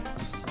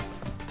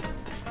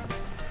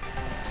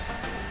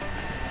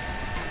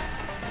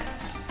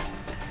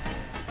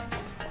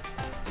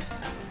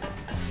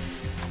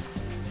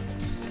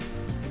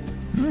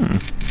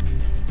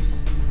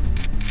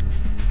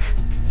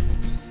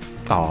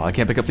 Oh, I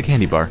can't pick up the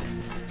candy bar.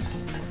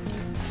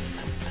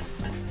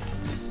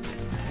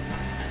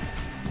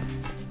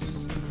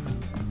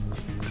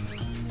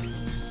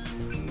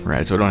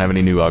 Right, so I don't have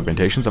any new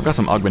augmentations. I've got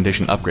some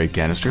augmentation upgrade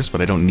canisters,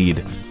 but I don't need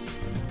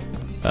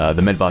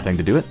the medbot thing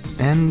to do it.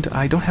 And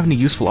I don't have any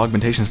useful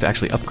augmentations to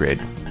actually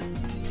upgrade.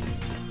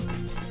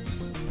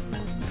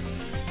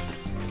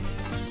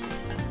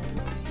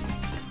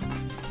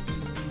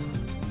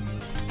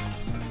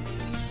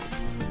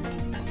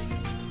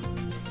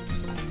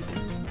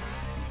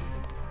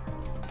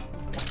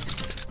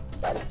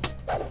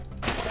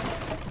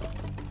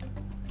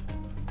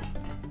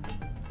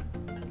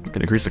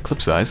 Can increase the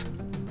clip size.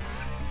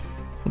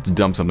 Let's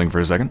dump something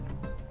for a second.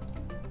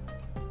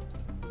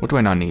 What do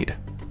I not need?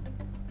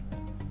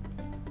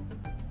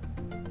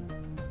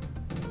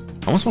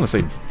 I almost want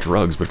to say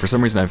drugs, but for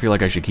some reason I feel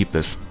like I should keep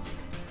this.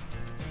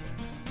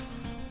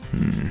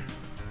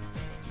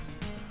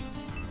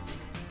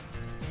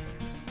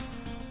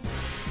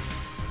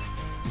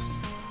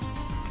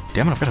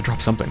 Damn it, I've got to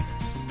drop something.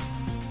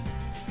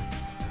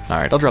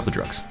 Alright, I'll drop the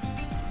drugs.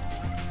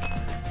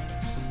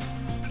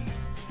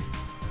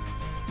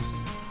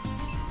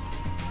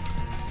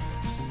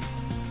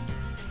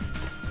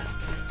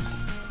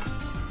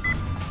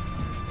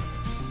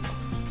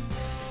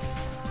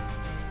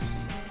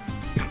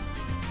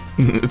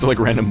 It's like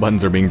random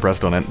buttons are being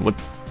pressed on it.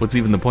 What's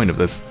even the point of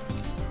this?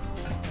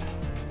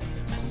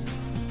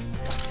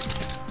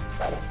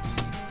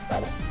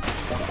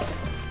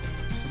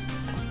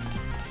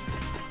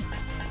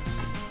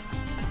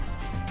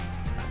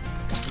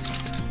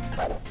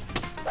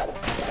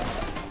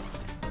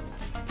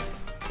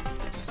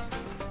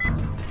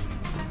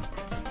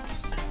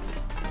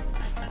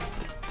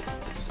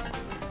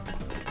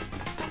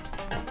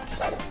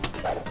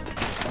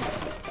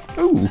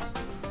 Ooh.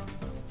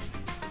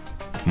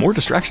 More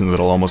distractions that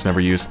I'll almost never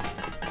use.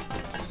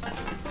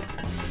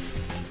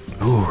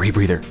 Ooh,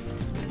 rebreather.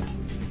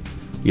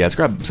 Yeah, let's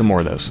grab some more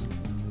of those.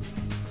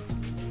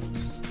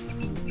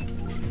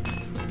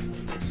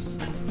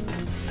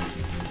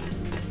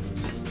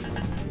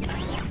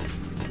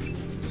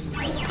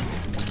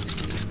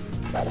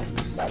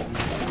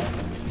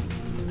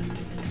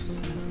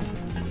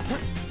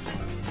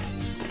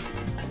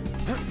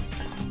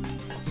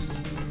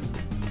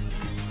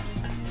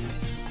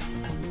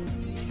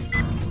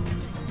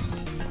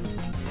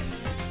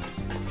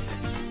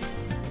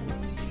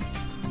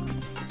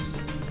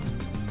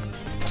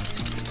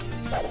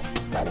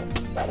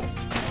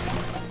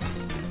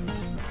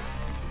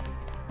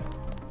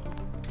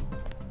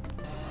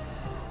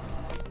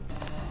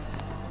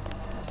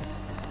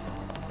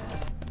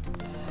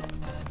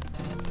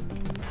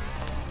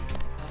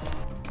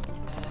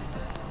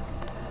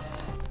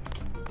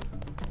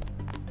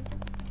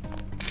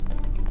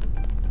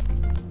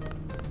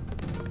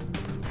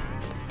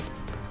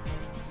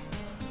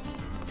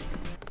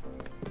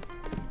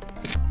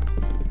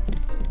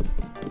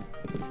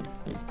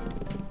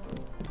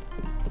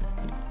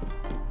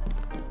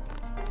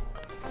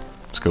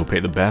 Let's go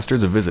pay the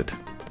bastards a visit.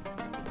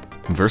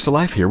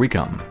 VersaLife, here we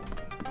come.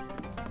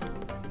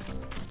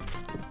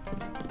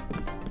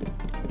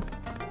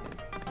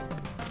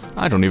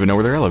 I don't even know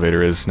where their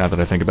elevator is, now that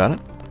I think about it.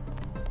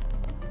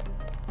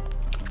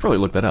 Should probably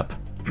look that up.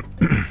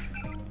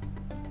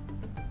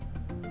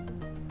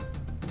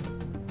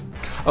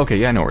 Okay,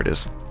 yeah, I know where it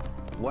is.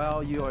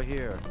 While you are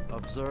here,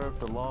 observe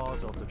the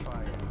laws of the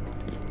triad.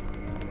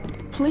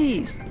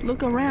 Please,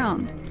 look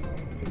around.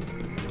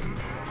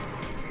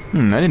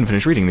 I didn't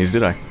finish reading these,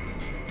 did I?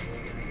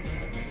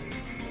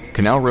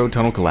 Canal Road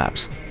Tunnel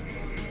Collapse.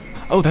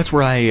 Oh, that's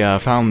where I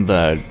found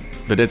the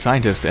dead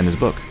scientist and his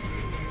book.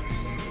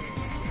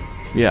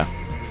 Yeah.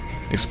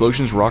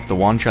 Explosions rocked the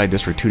Wanchai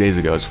district 2 days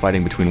ago as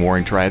fighting between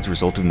warring triads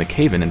resulted in the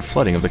cave-in and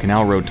flooding of the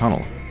Canal Road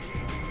Tunnel.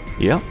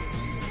 Yep.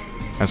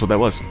 That's what that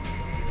was.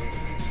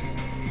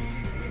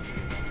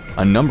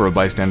 A number of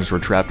bystanders were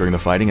trapped during the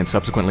fighting and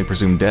subsequently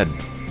presumed dead.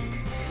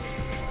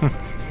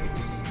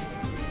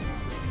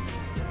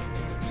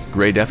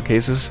 Grey death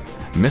cases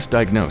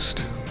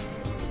misdiagnosed.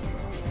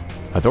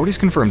 Authorities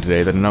confirmed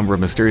today that a number of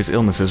mysterious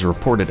illnesses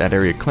reported at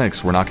area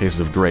clinics were not cases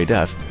of grey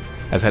death,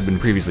 as had been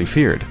previously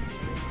feared,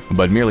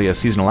 but merely a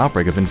seasonal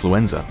outbreak of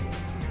influenza.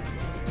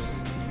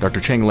 Dr.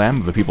 Cheng Lam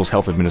of the People's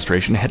Health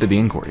Administration headed the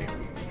inquiry.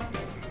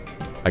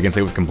 I can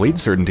say with complete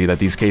certainty that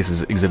these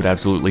cases exhibit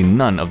absolutely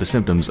none of the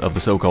symptoms of the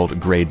so-called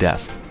grey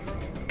death.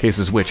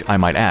 Cases which, I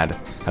might add,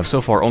 have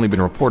so far only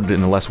been reported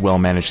in the less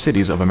well-managed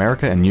cities of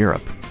America and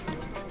Europe.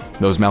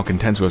 Those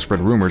malcontents who have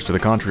spread rumors to the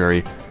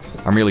contrary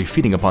are merely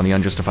feeding upon the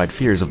unjustified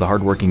fears of the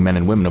hardworking men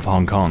and women of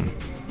Hong Kong.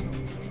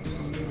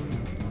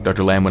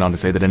 Dr. Lam went on to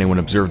say that anyone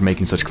observed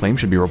making such claims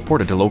should be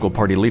reported to local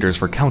party leaders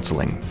for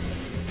counseling.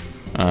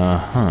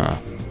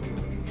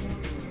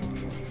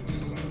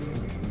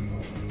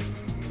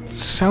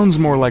 Sounds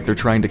more like they're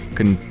trying to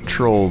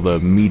control the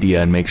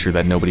media and make sure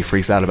that nobody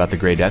freaks out about the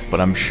Grey Death, but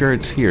I'm sure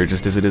it's here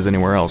just as it is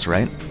anywhere else,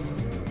 right?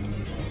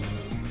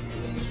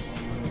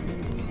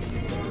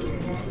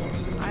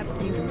 I've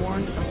been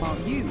warned about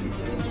you.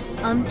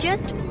 I'm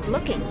just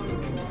looking.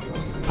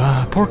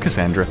 Poor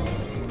Cassandra.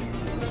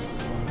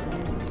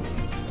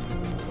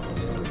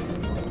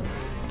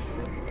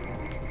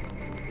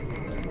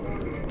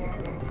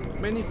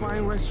 Many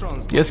fine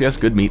restaurants. Yes,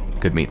 good meat,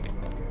 good meat.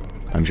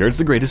 I'm sure it's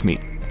the greatest meat.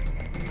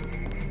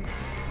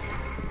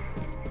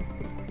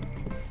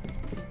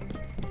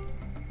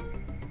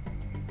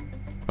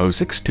 Oh,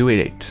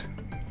 6288.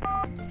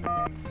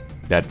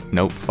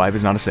 Nope, 5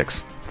 is not a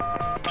 6.